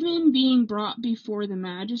 Oh. Even being brought before the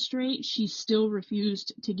magistrate, she still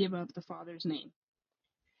refused to give up the father's name.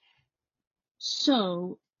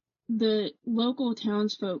 So the local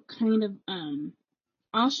townsfolk kind of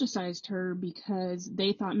ostracized her because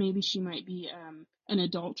they thought maybe she might be an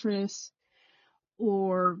adulteress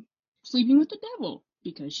or sleeping with the devil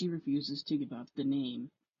because she refuses to give up the name.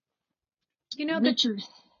 You know, Richard.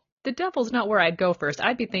 the devil's not where I'd go first.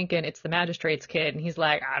 I'd be thinking it's the magistrate's kid, and he's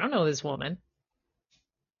like, I don't know this woman.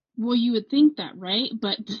 Well, you would think that, right?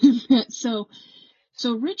 But so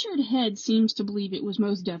Richard Head seems to believe it was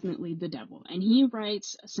most definitely the devil, and he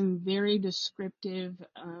writes some very descriptive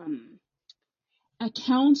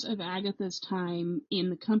accounts of Agatha's time in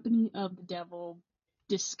the company of the devil,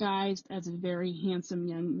 disguised as a very handsome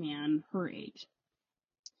young man her age,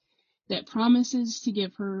 that promises to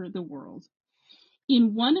give her the world.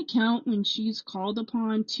 In one account, when she's called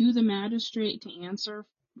upon to the magistrate to answer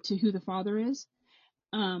to who the father is,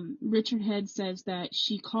 Richard Head says that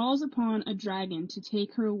she calls upon a dragon to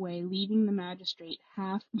take her away, leaving the magistrate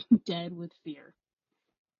half dead with fear.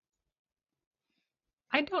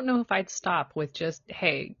 I don't know if I'd stop with just,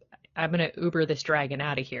 hey, I'm gonna Uber this dragon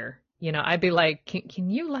out of here. You know, I'd be like, can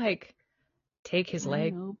you like take his I don't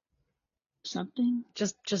leg? know, something?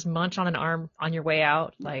 Just munch on an arm on your way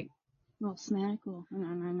out? Like, little snack, little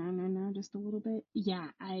no, just a little bit. Yeah,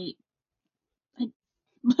 I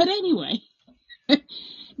but anyway,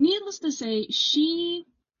 needless to say, she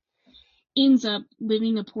ends up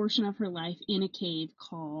living a portion of her life in a cave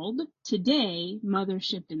called, today, Mother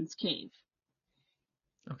Shipton's Cave.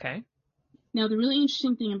 Okay. Now, the really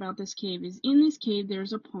interesting thing about this cave is in this cave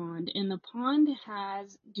there's a pond, and the pond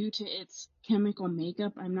has, due to its chemical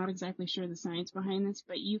makeup, I'm not exactly sure the science behind this,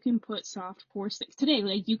 but you can put soft porous things. Today,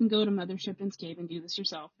 like, you can go to Mother Shipton's Cave and do this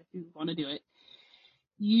yourself if you want to do it.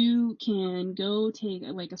 You can go take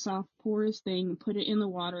like a soft porous thing, put it in the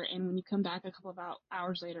water, and when you come back a couple of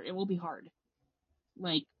hours later, it will be hard.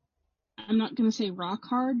 Like, I'm not going to say rock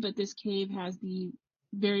hard, but this cave has the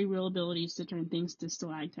very real abilities to turn things to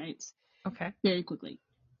stalactites Okay. very quickly.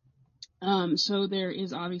 So there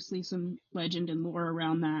is obviously some legend and lore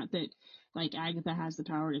around that like Agatha has the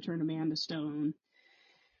power to turn a man to stone,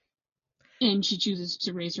 and she chooses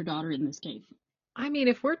to raise her daughter in this cave. I mean,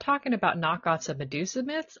 if we're talking about knockoffs of Medusa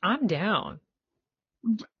myths, I'm down.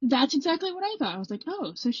 That's exactly what I thought. I was like,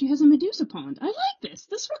 oh, so she has a Medusa pond. I like this.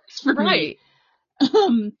 This works for me. Right.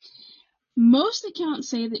 Um, Most accounts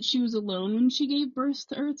say that she was alone when she gave birth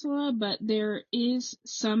to Ursula, but there is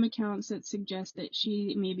some accounts that suggest that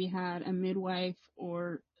she maybe had a midwife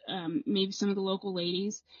or maybe some of the local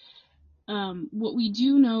ladies. What we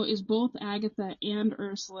do know is both Agatha and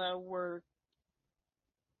Ursula were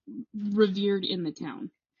revered in the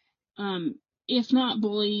town. If not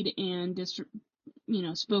bullied and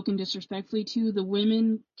spoken disrespectfully to, the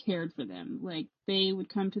women cared for them. Like, they would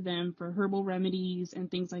come to them for herbal remedies and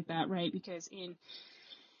things like that, right? Because in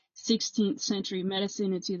 16th century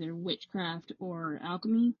medicine, it's either witchcraft or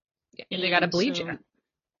alchemy. And they got to And bleed you. so,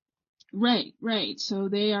 right. So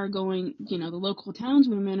they are going, the local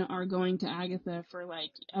townswomen are going to Agatha for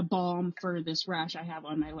like a balm for this rash I have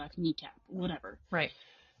on my left kneecap, whatever. Right.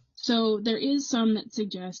 So there is some that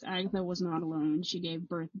suggest Agatha was not alone when she gave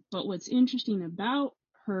birth. But what's interesting about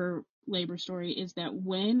her labor story is that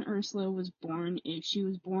when Ursula was born, she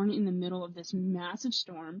was born in the middle of this massive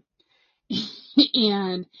storm.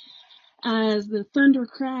 And as the thunder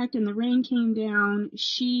cracked and the rain came down,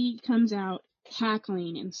 she comes out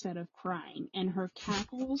cackling instead of crying. And her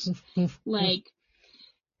cackles, like,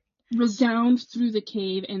 resound through the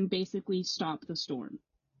cave and basically stop the storm.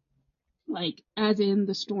 Like, as in,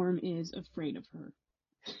 the storm is afraid of her.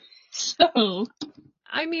 So,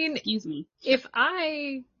 I mean, excuse me. if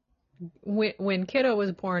when Kiddo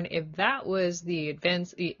was born, if that was the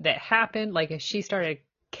events that happened, like if she started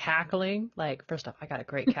cackling, like, first off, I got a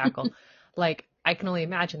great cackle. Like, I can only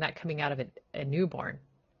imagine that coming out of a newborn.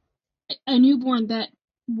 A newborn that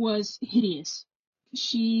was hideous.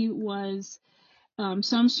 She was,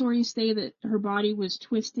 some stories say that her body was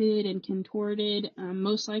twisted and contorted.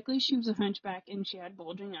 Most likely she was a hunchback and she had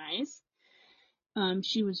bulging eyes.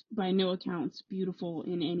 She was by no accounts beautiful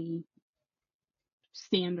in any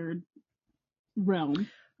standard realm.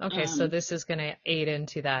 Okay, so this is going to aid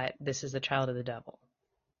into that. This is the child of the devil.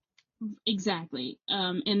 Exactly.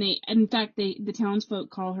 And in fact, the townsfolk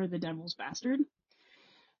call her the devil's bastard.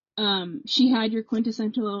 She had your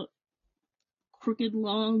quintessential crooked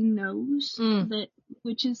long nose that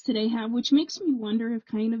witches today have, which makes me wonder if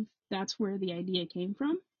kind of that's where the idea came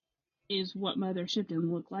from. Is what Mother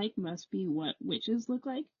Shipton looked like must be what witches look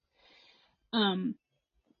like.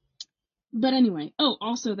 But anyway,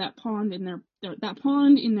 also that pond in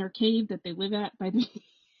their cave that they live at by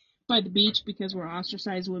the beach, because we're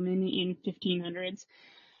ostracized women in 1500s,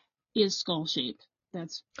 is skull shaped.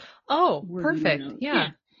 That's Perfect. Yeah.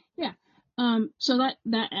 Yeah. So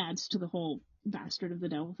that adds to the whole bastard of the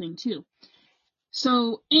devil thing too.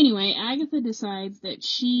 So anyway, Agatha decides that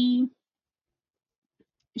she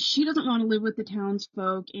doesn't want to live with the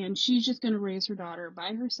townsfolk, and she's just going to raise her daughter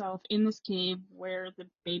by herself in this cave where the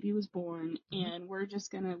baby was born, and we're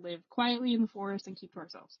just going to live quietly in the forest and keep to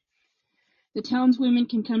ourselves. The townswomen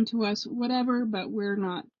can come to us, whatever, but we're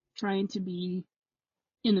not trying to be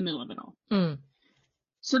in the middle of it all.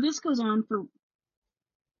 So this goes on for,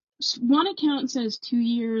 one account says 2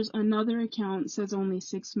 years, another account says only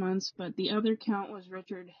 6 months, but the other account was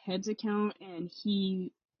Richard Head's account, and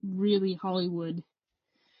he really Hollywood,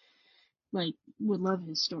 like, would love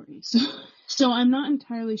his story. So I'm not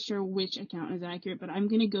entirely sure which account is accurate, but I'm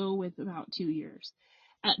going to go with about 2 years.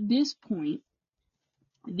 At this point,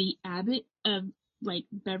 the abbot of, like,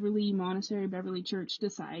 Beverly Monastery, Beverly Church,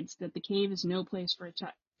 decides that the cave is no place for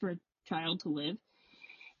a child to live.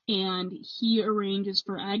 And he arranges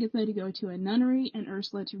for Agatha to go to a nunnery and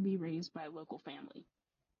Ursula to be raised by a local family.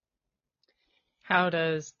 How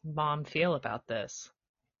does Mom feel about this?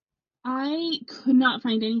 I could not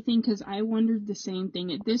find anything because I wondered the same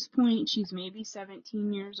thing. At this point, she's maybe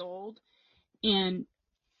 17 years old, and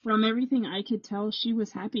from everything I could tell, she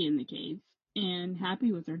was happy in the cave and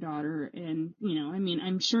happy with her daughter. And, I mean,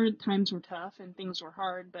 I'm sure times were tough and things were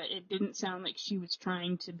hard, but it didn't sound like she was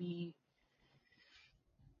trying to be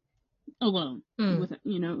alone Mm. with,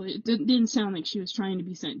 it didn't sound like she was trying to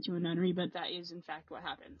be sent to a nunnery, but that is in fact what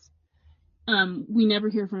happens. We never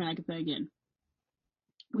hear from Agatha again,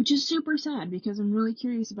 which is super sad because I'm really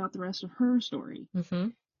curious about the rest of her story. Mm-hmm.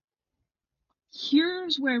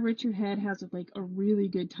 Here's where Richard Head has a really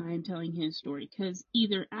good time telling his story, because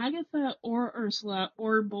either Agatha or Ursula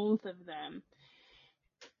or both of them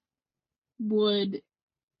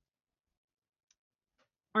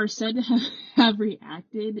are said to have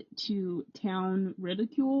reacted to town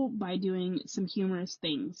ridicule by doing some humorous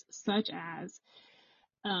things, such as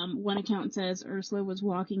one account says Ursula was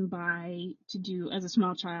walking by as a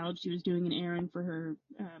small child, she was doing an errand for her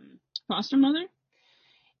foster mother,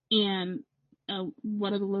 and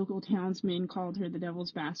one of the local townsmen called her the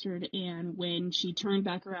devil's bastard, and when she turned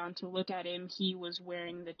back around to look at him, he was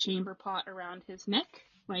wearing the chamber pot around his neck,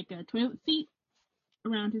 like a toilet seat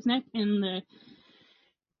around his neck, and the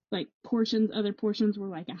other portions were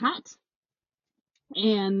like a hat.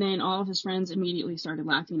 And then all of his friends immediately started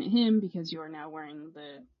laughing at him because you are now wearing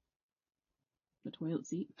the toilet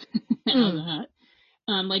seat out of the hat.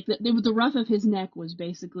 The ruff of his neck was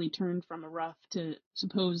basically turned from a ruff to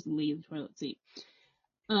supposedly the toilet seat.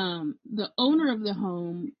 The owner of the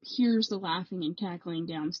home hears the laughing and cackling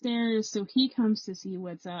downstairs, so he comes to see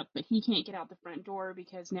what's up, but he can't get out the front door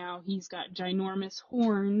because now he's got ginormous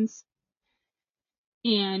horns,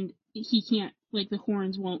 and he can't, the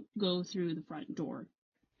horns won't go through the front door.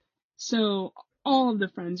 So all of the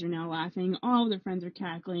friends are now laughing, all of the friends are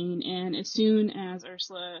cackling, and as soon as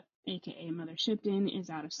Ursula, aka Mother Shipton, is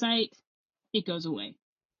out of sight, it goes away.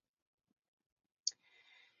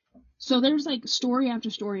 So there's story after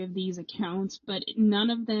story of these accounts, but none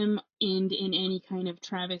of them end in any kind of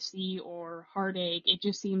travesty or heartache. It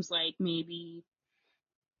just seems like maybe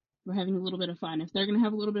we're having a little bit of fun. If they're going to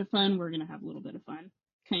have a little bit of fun, we're going to have a little bit of fun,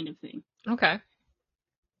 kind of thing. Okay.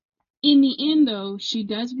 In the end, though, she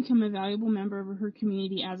does become a valuable member of her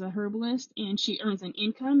community as a herbalist, and she earns an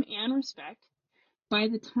income and respect. By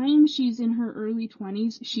the time she's in her early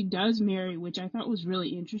 20s, she does marry, which I thought was really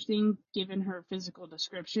interesting given her physical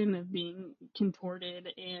description of being contorted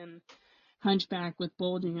and hunchback with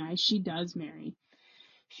bulging eyes. She does marry.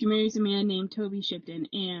 She marries a man named Toby Shipton,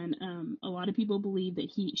 and a lot of people believe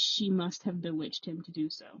that she must have bewitched him to do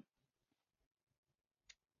so.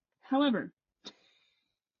 However,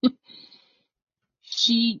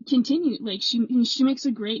 she continued, she makes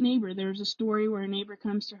a great neighbor. There's a story where a neighbor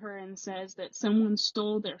comes to her and says that someone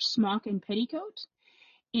stole their smock and petticoat,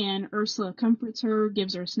 and Ursula comforts her,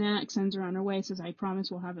 gives her a snack, sends her on her way, says, I promise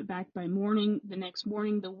we'll have it back by morning. The next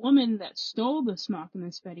morning, the woman that stole the smock and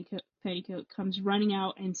this petticoat comes running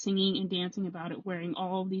out and singing and dancing about it, wearing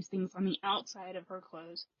all of these things on the outside of her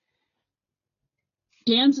clothes.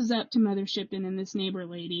 Dances up to Mother Shipton and this neighbor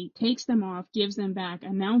lady, takes them off, gives them back,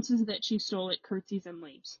 announces that she stole it, curtsies, and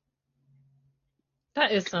leaves.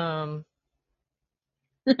 That is, Right?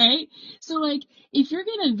 So, if you're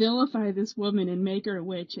gonna vilify this woman and make her a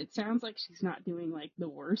witch, it sounds like she's not doing, the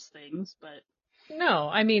worst things, but... No,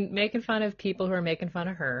 I mean, making fun of people who are making fun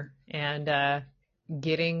of her and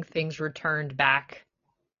getting things returned back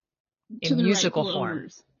in musical form.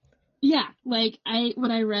 Owners. Yeah, when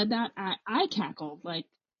I read that, I cackled,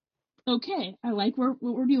 okay, I like what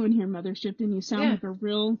we're doing here, Mother Shipton. You sound like a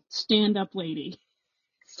real stand-up lady.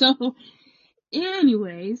 So,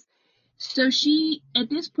 anyways, so at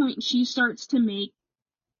this point, she starts to make,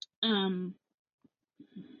 a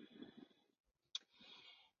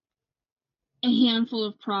handful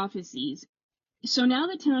of prophecies. So now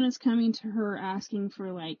the town is coming to her asking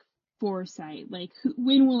for, foresight.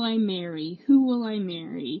 When will I marry? Who will I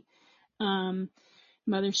marry?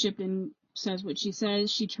 Mother Shipton says what she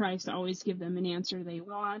says. She tries to always give them an answer they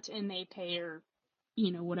want, and they pay her,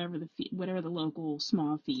 whatever the local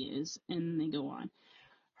small fee is, and they go on.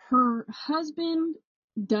 Her husband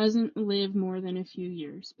doesn't live more than a few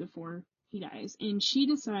years before he dies, and she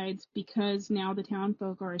decides, because now the town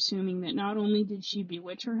folk are assuming that not only did she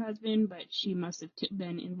bewitch her husband, but she must have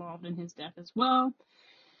been involved in his death as well,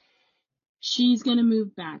 she's going to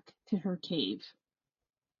move back to her cave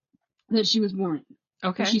that she was born in.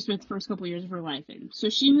 Okay. She spent the first couple years of her life in. So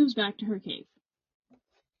she moves back to her cave.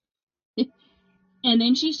 And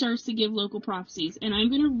then she starts to give local prophecies. And I'm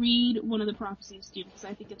going to read one of the prophecies to you because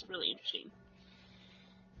I think it's really interesting.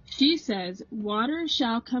 She says, water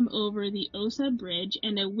shall come over the Osa bridge,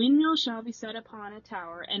 and a windmill shall be set upon a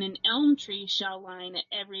tower, and an elm tree shall line at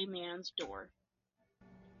every man's door.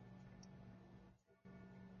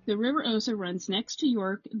 The river Osa runs next to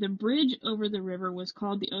York. The bridge over the river was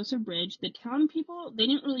called the Osa Bridge. The town people, they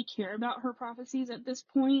didn't really care about her prophecies at this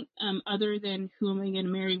point, other than who am I going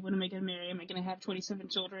to marry, what am I going to marry, am I going to have 27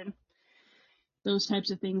 children, those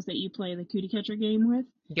types of things that you play the cootie catcher game with.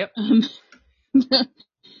 Yep.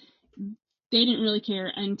 They didn't really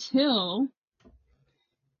care until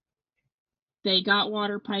they got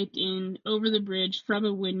water piped in over the bridge from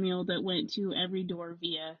a windmill that went to every door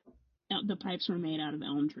via, the pipes were made out of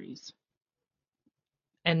elm trees.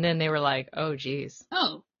 And then they were like, oh, geez.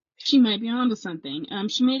 Oh, she might be onto something.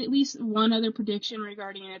 She made at least one other prediction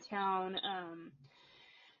regarding a town,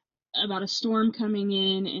 about a storm coming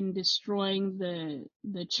in and destroying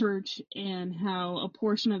the church, and how a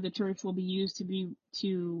portion of the church will be used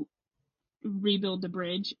to rebuild the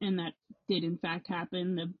bridge, and that did in fact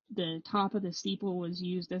happen. The top of the steeple was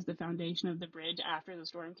used as the foundation of the bridge after the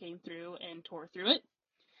storm came through and tore through it.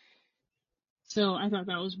 So I thought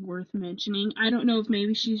that was worth mentioning. I don't know if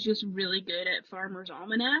maybe she's just really good at Farmer's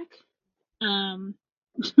Almanac. But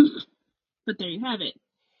there you have it.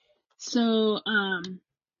 So,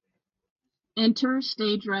 enter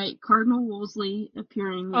stage right Cardinal Wolsey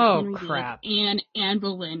appearing with Henry crap. VIII and Anne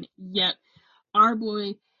Boleyn. Yep. Our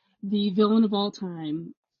boy, the villain of all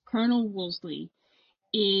time, Colonel Wolsey,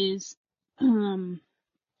 is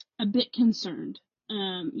a bit concerned.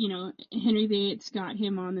 Henry VIII's got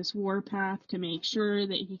him on this war path to make sure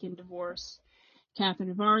that he can divorce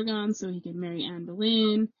Catherine of Aragon so he can marry Anne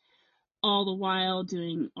Boleyn, all the while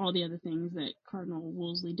doing all the other things that Cardinal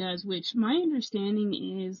Wolsey does, which my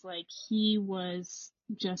understanding is like he was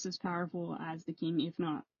just as powerful as the king, if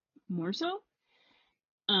not more so.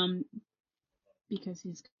 Because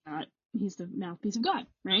he's the mouthpiece of God,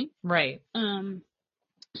 right? Right.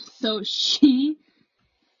 So she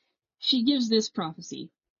gives this prophecy.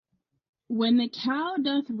 When the cow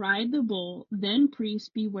doth ride the bull, then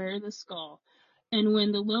priest beware the skull. And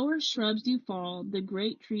when the lower shrubs do fall, the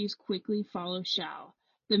great trees quickly follow shall.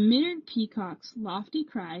 The mitred peacock's lofty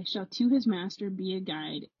cry shall to his master be a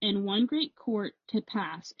guide, and one great court to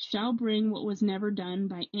pass shall bring what was never done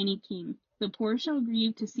by any king. The poor shall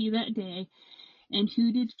grieve to see that day, and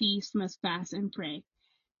who did feast must fast and pray.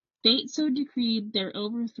 Fate so decreed their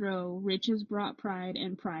overthrow, riches brought pride,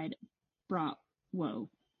 and pride brought woe.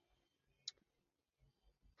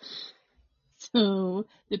 So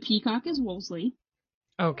the peacock is Wolsey.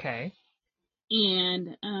 Okay.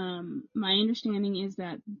 And my understanding is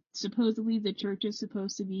that supposedly the church is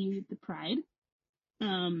supposed to be the pride,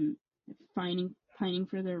 pining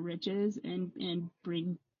for their riches and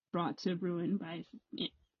brought to ruin by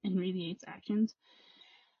Henry VIII's actions.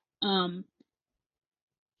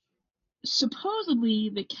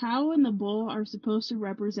 Supposedly, the cow and the bull are supposed to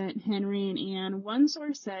represent Henry and Anne. One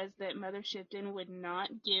source says that Mother Shipton would not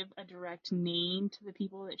give a direct name to the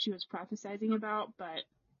people that she was prophesying about, but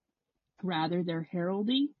rather their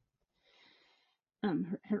heraldry.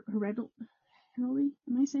 Heraldry?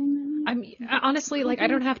 Am I saying that right? I mean, honestly, like, I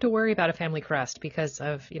don't have to worry about a family crest because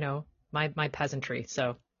of, my peasantry,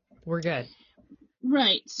 so we're good.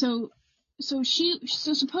 Right. So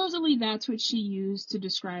supposedly that's what she used to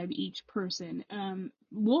describe each person.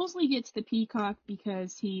 Wolsey gets the peacock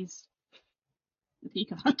because he's the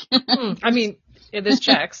peacock. I mean, this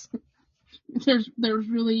checks. There's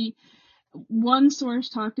really one source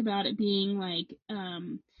talked about it being like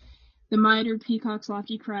the mitred peacock's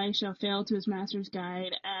lofty cry shall fail to his master's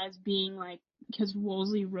guide, as being like because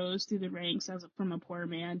Wolsey rose through the ranks from a poor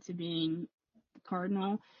man to being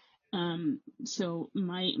cardinal. So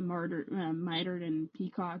mitred and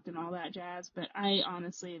peacocked and all that jazz. But I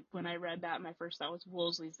honestly, when I read that, my first thought was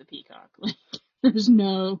Wolsey's the peacock. Like, there's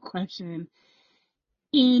no question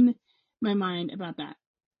in my mind about that.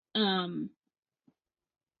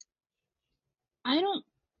 I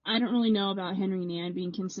don't really know about Henry and Anne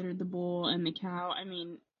being considered the bull and the cow. I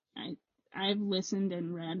mean, I've listened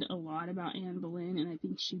and read a lot about Anne Boleyn, and I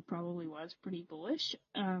think she probably was pretty bullish.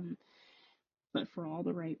 But for all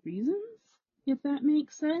the right reasons, if that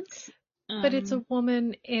makes sense. But it's a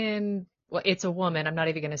woman it's a woman. I'm not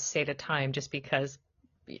even going to say the time just because.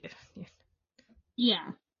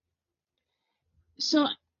 Yeah. So,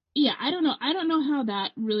 yeah, I don't know. I don't know how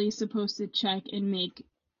that really is supposed to check and make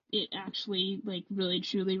it actually, like, really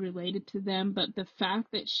truly related to them. But the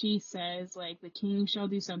fact that she says, like, the king shall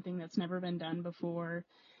do something that's never been done before,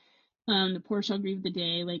 the poor shall grieve the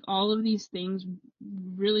day, like, all of these things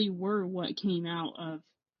really were what came out of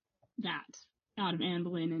Anne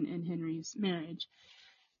Boleyn and Henry's marriage.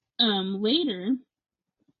 Later,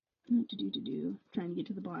 trying to get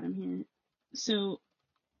to the bottom here. So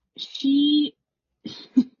she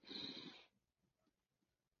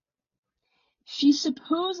she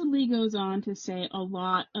supposedly goes on to say a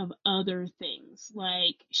lot of other things,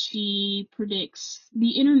 like she predicts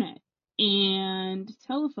the internet and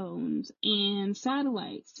telephones and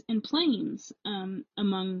satellites and planes,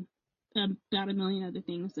 among about a million other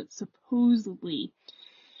things that supposedly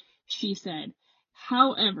she said.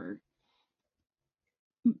 However,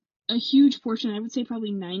 a huge portion, I would say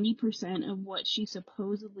probably 90% of what she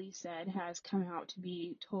supposedly said has come out to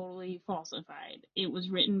be totally falsified. It was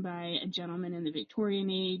written by a gentleman in the Victorian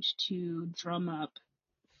age to drum up,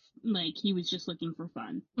 like he was just looking for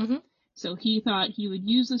fun. Mm-hmm. So he thought he would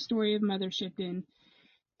use the story of Mother Shipton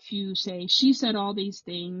to say she said all these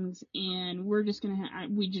things, and we're just gonna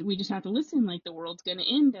we just have to listen, like the world's gonna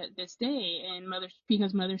end at this day, and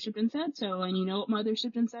because Mother Shipton said so, and you know what Mother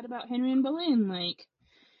Shipton said about Henry and Boleyn, like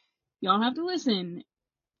y'all have to listen.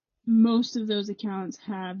 Most of those accounts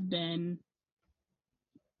have been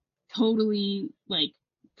totally, like,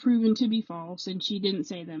 proven to be false, and she didn't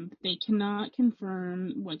say them. They cannot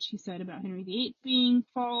confirm what she said about Henry VIII being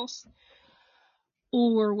false,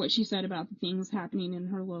 or what she said about the things happening in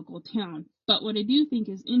her local town. But what I do think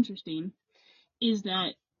is interesting is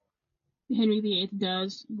that Henry VIII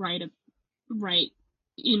does write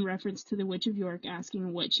in reference to the Witch of York,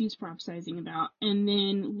 asking what she's prophesying about. And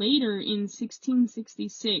then later in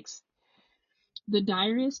 1666, the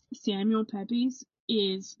diarist Samuel Pepys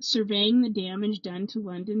is surveying the damage done to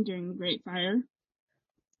London during the Great Fire.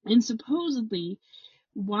 And supposedly,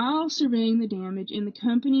 while surveying the damage in the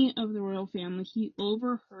company of the royal family, he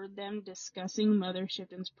overheard them discussing Mother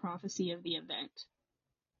Shipton's prophecy of the event.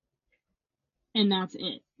 And that's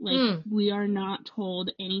it. Like, we are not told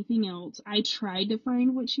anything else. I tried to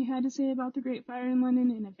find what she had to say about the Great Fire in London,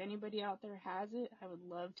 and if anybody out there has it, I would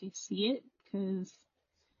love to see it, because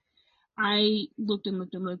I looked and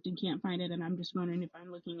looked and looked and can't find it, and I'm just wondering if I'm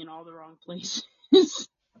looking in all the wrong places.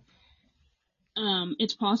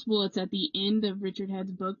 It's possible it's at the end of Richard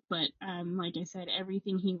Head's book, but like I said,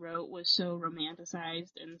 everything he wrote was so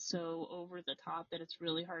romanticized and so over the top that it's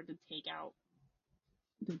really hard to take out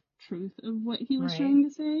the truth of what he was trying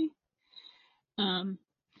to say.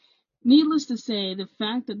 Needless to say, the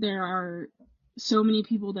fact that there are so many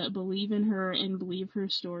people that believe in her and believe her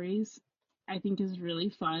stories, I think is really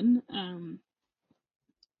fun.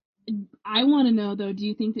 I want to know, though, do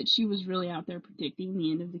you think that she was really out there predicting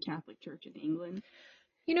the end of the Catholic Church in England?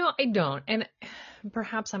 You know, I don't. And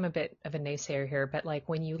perhaps I'm a bit of a naysayer here, but like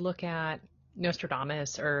when you look at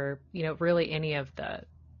Nostradamus or, you know, really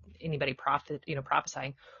anybody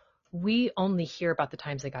prophesying, we only hear about the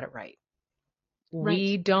times they got it right.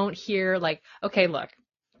 We don't hear like, okay, look,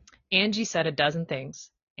 Angie said a dozen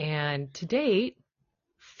things, and to date,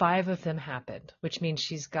 5 of them happened, which means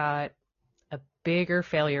she's got a bigger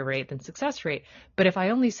failure rate than success rate. But if I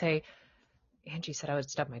only say, Angie said I would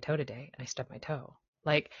stub my toe today, and I stubbed my toe.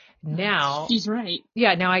 Like now, she's right.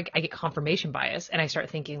 Yeah, now I get confirmation bias, and I start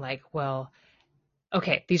thinking like, well,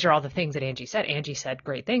 okay, these are all the things that Angie said. Angie said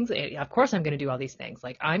great things. Of course I'm going to do all these things.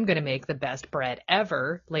 Like I'm going to make the best bread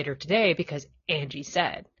ever later today because Angie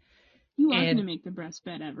said. You are going to make the best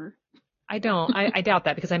bread ever. I don't. I doubt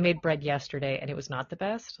that because I made bread yesterday and it was not the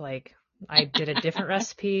best. Like I did a different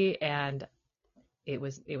recipe and it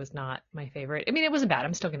was not my favorite. I mean, it wasn't bad.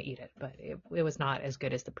 I'm still going to eat it, but it was not as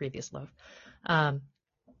good as the previous loaf.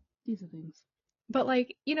 These are things. But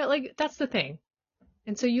like, you know, like that's the thing.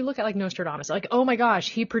 And so you look at like Nostradamus, like, oh my gosh,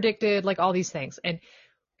 he predicted like all these things. And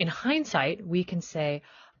in hindsight, we can say,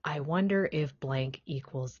 I wonder if blank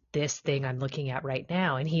equals this thing I'm looking at right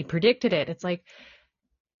now. And he predicted it. It's like,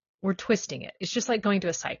 we're twisting it. It's just like going to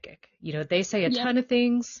a psychic. You know, they say a ton of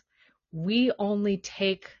things. We only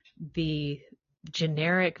take the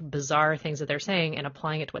generic, bizarre things that they're saying and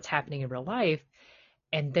applying it to what's happening in real life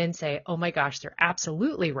and then say, oh my gosh, they're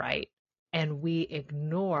absolutely right. And we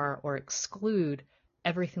ignore or exclude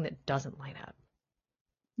everything that doesn't line up.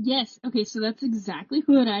 Yes. Okay, so that's exactly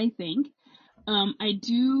what I think. I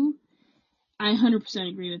 100%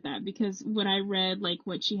 agree with that, because when I read like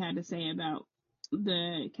what she had to say about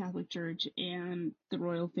the Catholic Church and the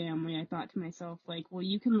royal family, I thought to myself, like, well,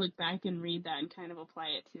 you can look back and read that and kind of apply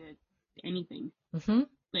it to anything. Mm-hmm.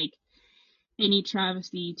 Like any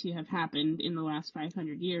travesty to have happened in the last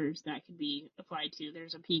 500 years, that could be applied to.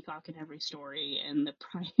 There's a peacock in every story, and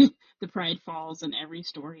the pride falls in every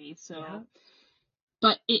story. So,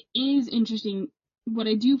 but it is interesting. What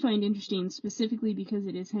I do find interesting, specifically because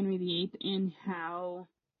it is Henry VIII, and how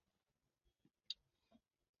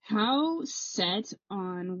how set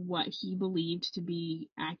on what he believed to be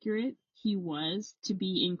accurate he was to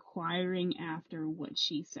be inquiring after what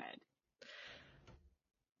she said.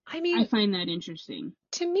 I I mean, find that interesting.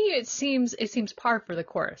 to me, it seems par for the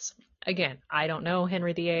course. Again, I don't know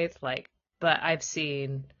Henry VIII, but I've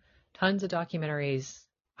seen tons of documentaries.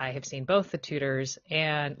 I have seen both the Tudors,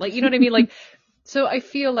 and you know what I mean? So I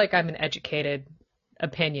feel like I'm an educated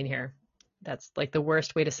opinion here. That's like the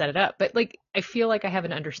worst way to set it up. But I feel like I have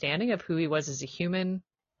an understanding of who he was as a human.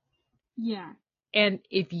 Yeah. And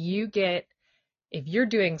if you're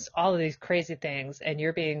doing all of these crazy things and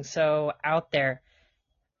you're being so out there,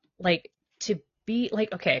 to be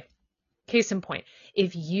okay, case in point,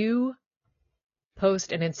 if you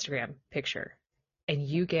post an Instagram picture and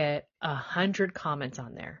you get 100 comments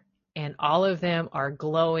on there and all of them are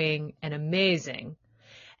glowing and amazing,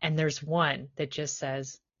 and there's one that just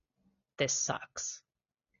says, "This sucks."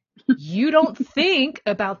 You don't think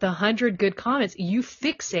about the 100 good comments. You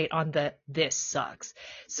fixate on the "this sucks."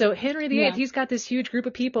 So Henry VIII, Yeah. he's got this huge group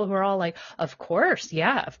of people who are all like, "Of course,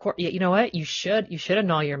 yeah, of course. You know what? You should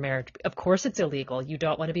annul your marriage. Of course it's illegal. You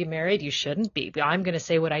don't want to be married. You shouldn't be. But I'm going to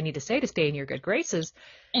say what I need to say to stay in your good graces.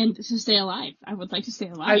 And to stay alive. I would like to stay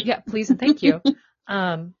alive. Yeah, please and thank you."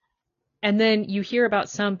 And then you hear about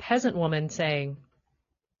some peasant woman saying,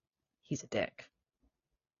 "He's a dick."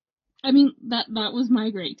 I mean, that was my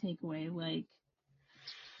great takeaway.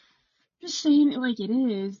 Just saying it like it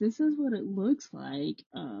is. This is what it looks like.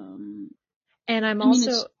 And I'm I mean,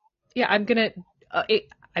 also, yeah, I'm gonna,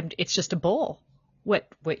 it's just a bowl. What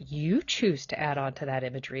you choose to add on to that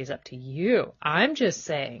imagery is up to you. I'm just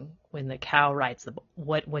saying, when the cow writes the bowl,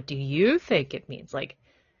 what do you think it means? I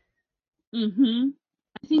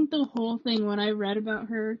think the whole thing, when I read about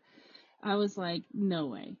her, I was like, no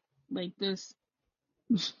way. This,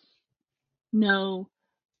 no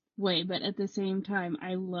way. But at the same time,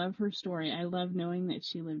 I love her story. I love knowing that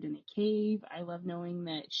she lived in a cave. I love knowing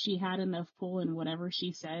that she had enough pull in whatever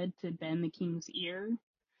she said to bend the king's ear.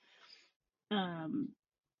 Um,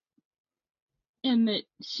 and that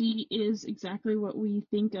she is exactly what we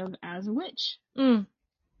think of as a witch. mm,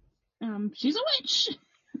 She's a witch.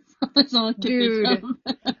 That's all I could think dude. of.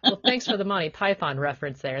 Well, thanks for the Monty Python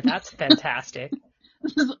reference there. That's fantastic.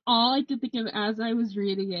 This is all I could think of as I was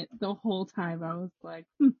reading it the whole time. I was like,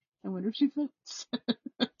 I wonder if she floats.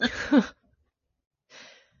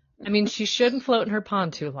 I mean, she shouldn't float in her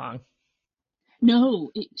pond too long.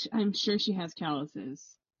 No, I'm sure she has calluses.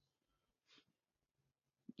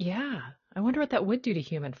 Yeah, I wonder what that would do to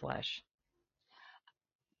human flesh.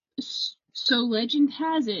 So legend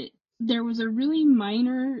has it, there was a really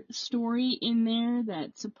minor story in there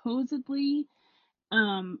that supposedly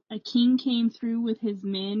a king came through with his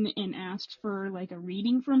men and asked for a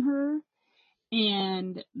reading from her,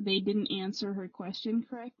 and they didn't answer her question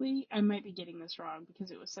correctly. I might be getting this wrong because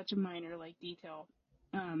it was such a minor detail.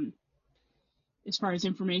 Um, as far as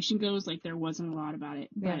information goes, there wasn't a lot about it,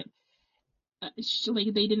 Yeah. but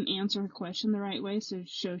they didn't answer her question the right way, so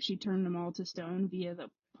she turned them all to stone via the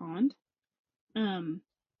pond. Um,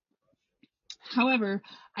 However,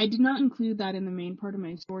 I did not include that in the main part of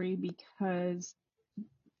my story because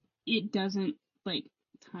it doesn't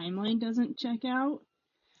timeline doesn't check out.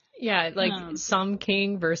 Yeah, some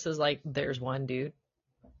king versus there's one dude.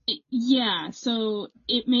 Yeah, so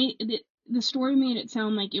the story made it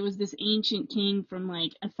sound like it was this ancient king from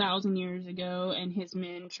 1,000 years ago and his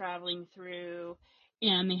men traveling through,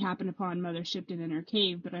 and they happened upon Mother Shipton in her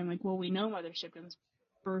cave. But I'm like, well, we know Mother Shipton's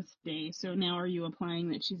birthday, so now are you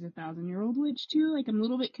applying that she's a 1,000-year-old witch too? I'm a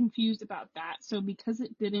little bit confused about that. So because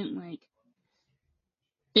it didn't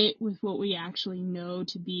fit with what we actually know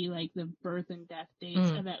to be the birth and death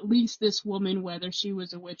dates of at least this woman, whether she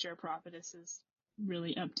was a witch or a prophetess is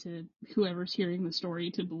really up to whoever's hearing the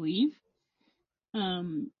story to believe.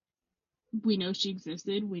 We know she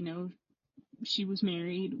existed. We know she was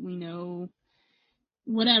married. We know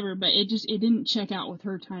whatever, but it didn't check out with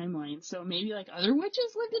her timeline. So maybe other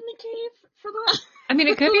witches lived in the cave for the last. I mean,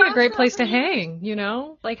 it could be a great place to hang,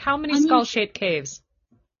 how many skull-shaped caves?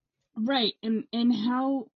 Right, and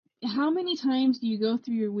how many times do you go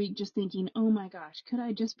through your week just thinking, oh my gosh, could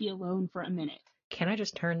I just be alone for a minute? Can I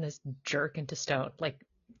just turn this jerk into stone?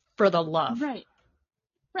 For the love. Right.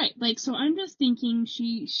 So I'm just thinking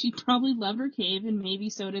she probably loved her cave, and maybe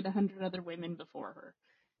so did 100 other women before her.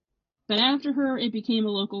 But after her, it became a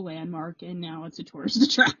local landmark, and now it's a tourist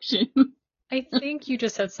attraction. I think you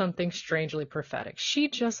just said something strangely prophetic. She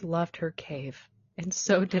just loved her cave, and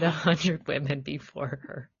so did 100 women before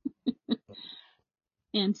her.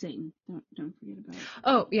 And Satan. Don't forget about it.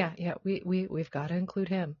 Oh, yeah. We've got to include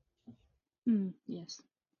him. Yes.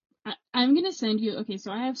 I'm gonna send you. Okay,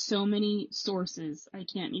 so I have so many sources. I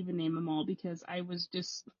can't even name them all because I was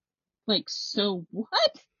just like, so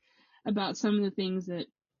what about some of the things that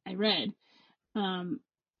I read. Um,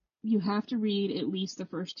 you have to read at least the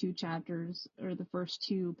first two chapters or the first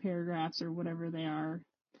two paragraphs or whatever they are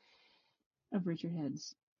of Richard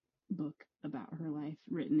Head's book about her life,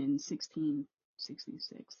 written in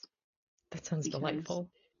 1666. That sounds Because delightful.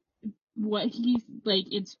 what he's like,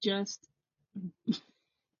 it's just,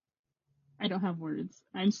 I don't have words.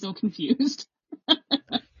 I'm still confused.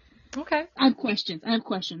 Okay. I have questions. I have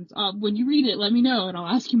questions. When you read it, let me know and I'll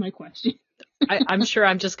ask you my question. I'm sure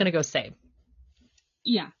I'm just going to go same.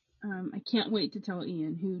 Yeah. I can't wait to tell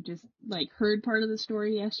Ian, who just like heard part of the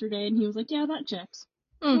story yesterday, and he was like, "Yeah, that checks.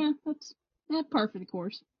 Mm. Yeah, that's par for the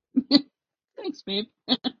course." Thanks, babe.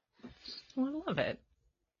 Well, I love it.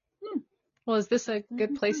 Yeah, Well, is this a that'd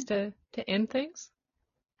good be place fun. to end things?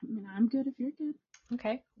 I mean, I'm good if you're good.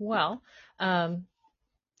 Okay. Well, I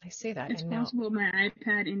say that, It's and now, possible my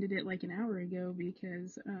iPad ended it like an hour ago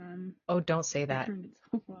because oh, don't say it that. turned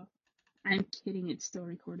itself off. I'm kidding. It's still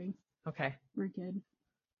recording. Okay. We're good.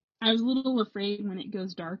 I was a little afraid when it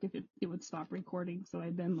goes dark if it would stop recording, so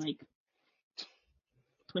I've been like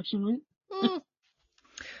pushing it. Mm.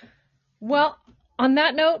 Well, on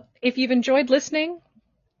that note, if you've enjoyed listening,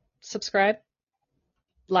 subscribe,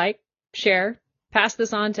 like, share, pass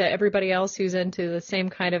this on to everybody else who's into the same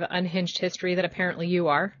kind of unhinged history that apparently you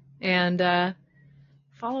are, and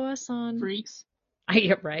follow us on. Freaks.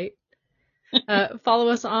 Yeah, right. Follow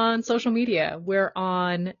us on social media. We're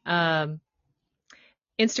on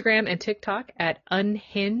Instagram and TikTok at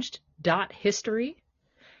unhinged.history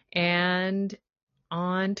and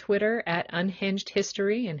on Twitter at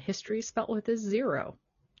unhingedhistory, and history spelled with a 0.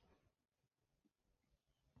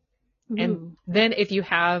 And Ooh. then if you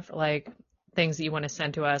have like things that you want to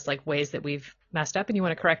send to us, like ways that we've messed up and you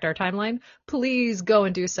want to correct our timeline, please go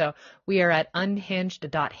and do so. We are at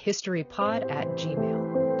unhinged.historypod@gmail.com.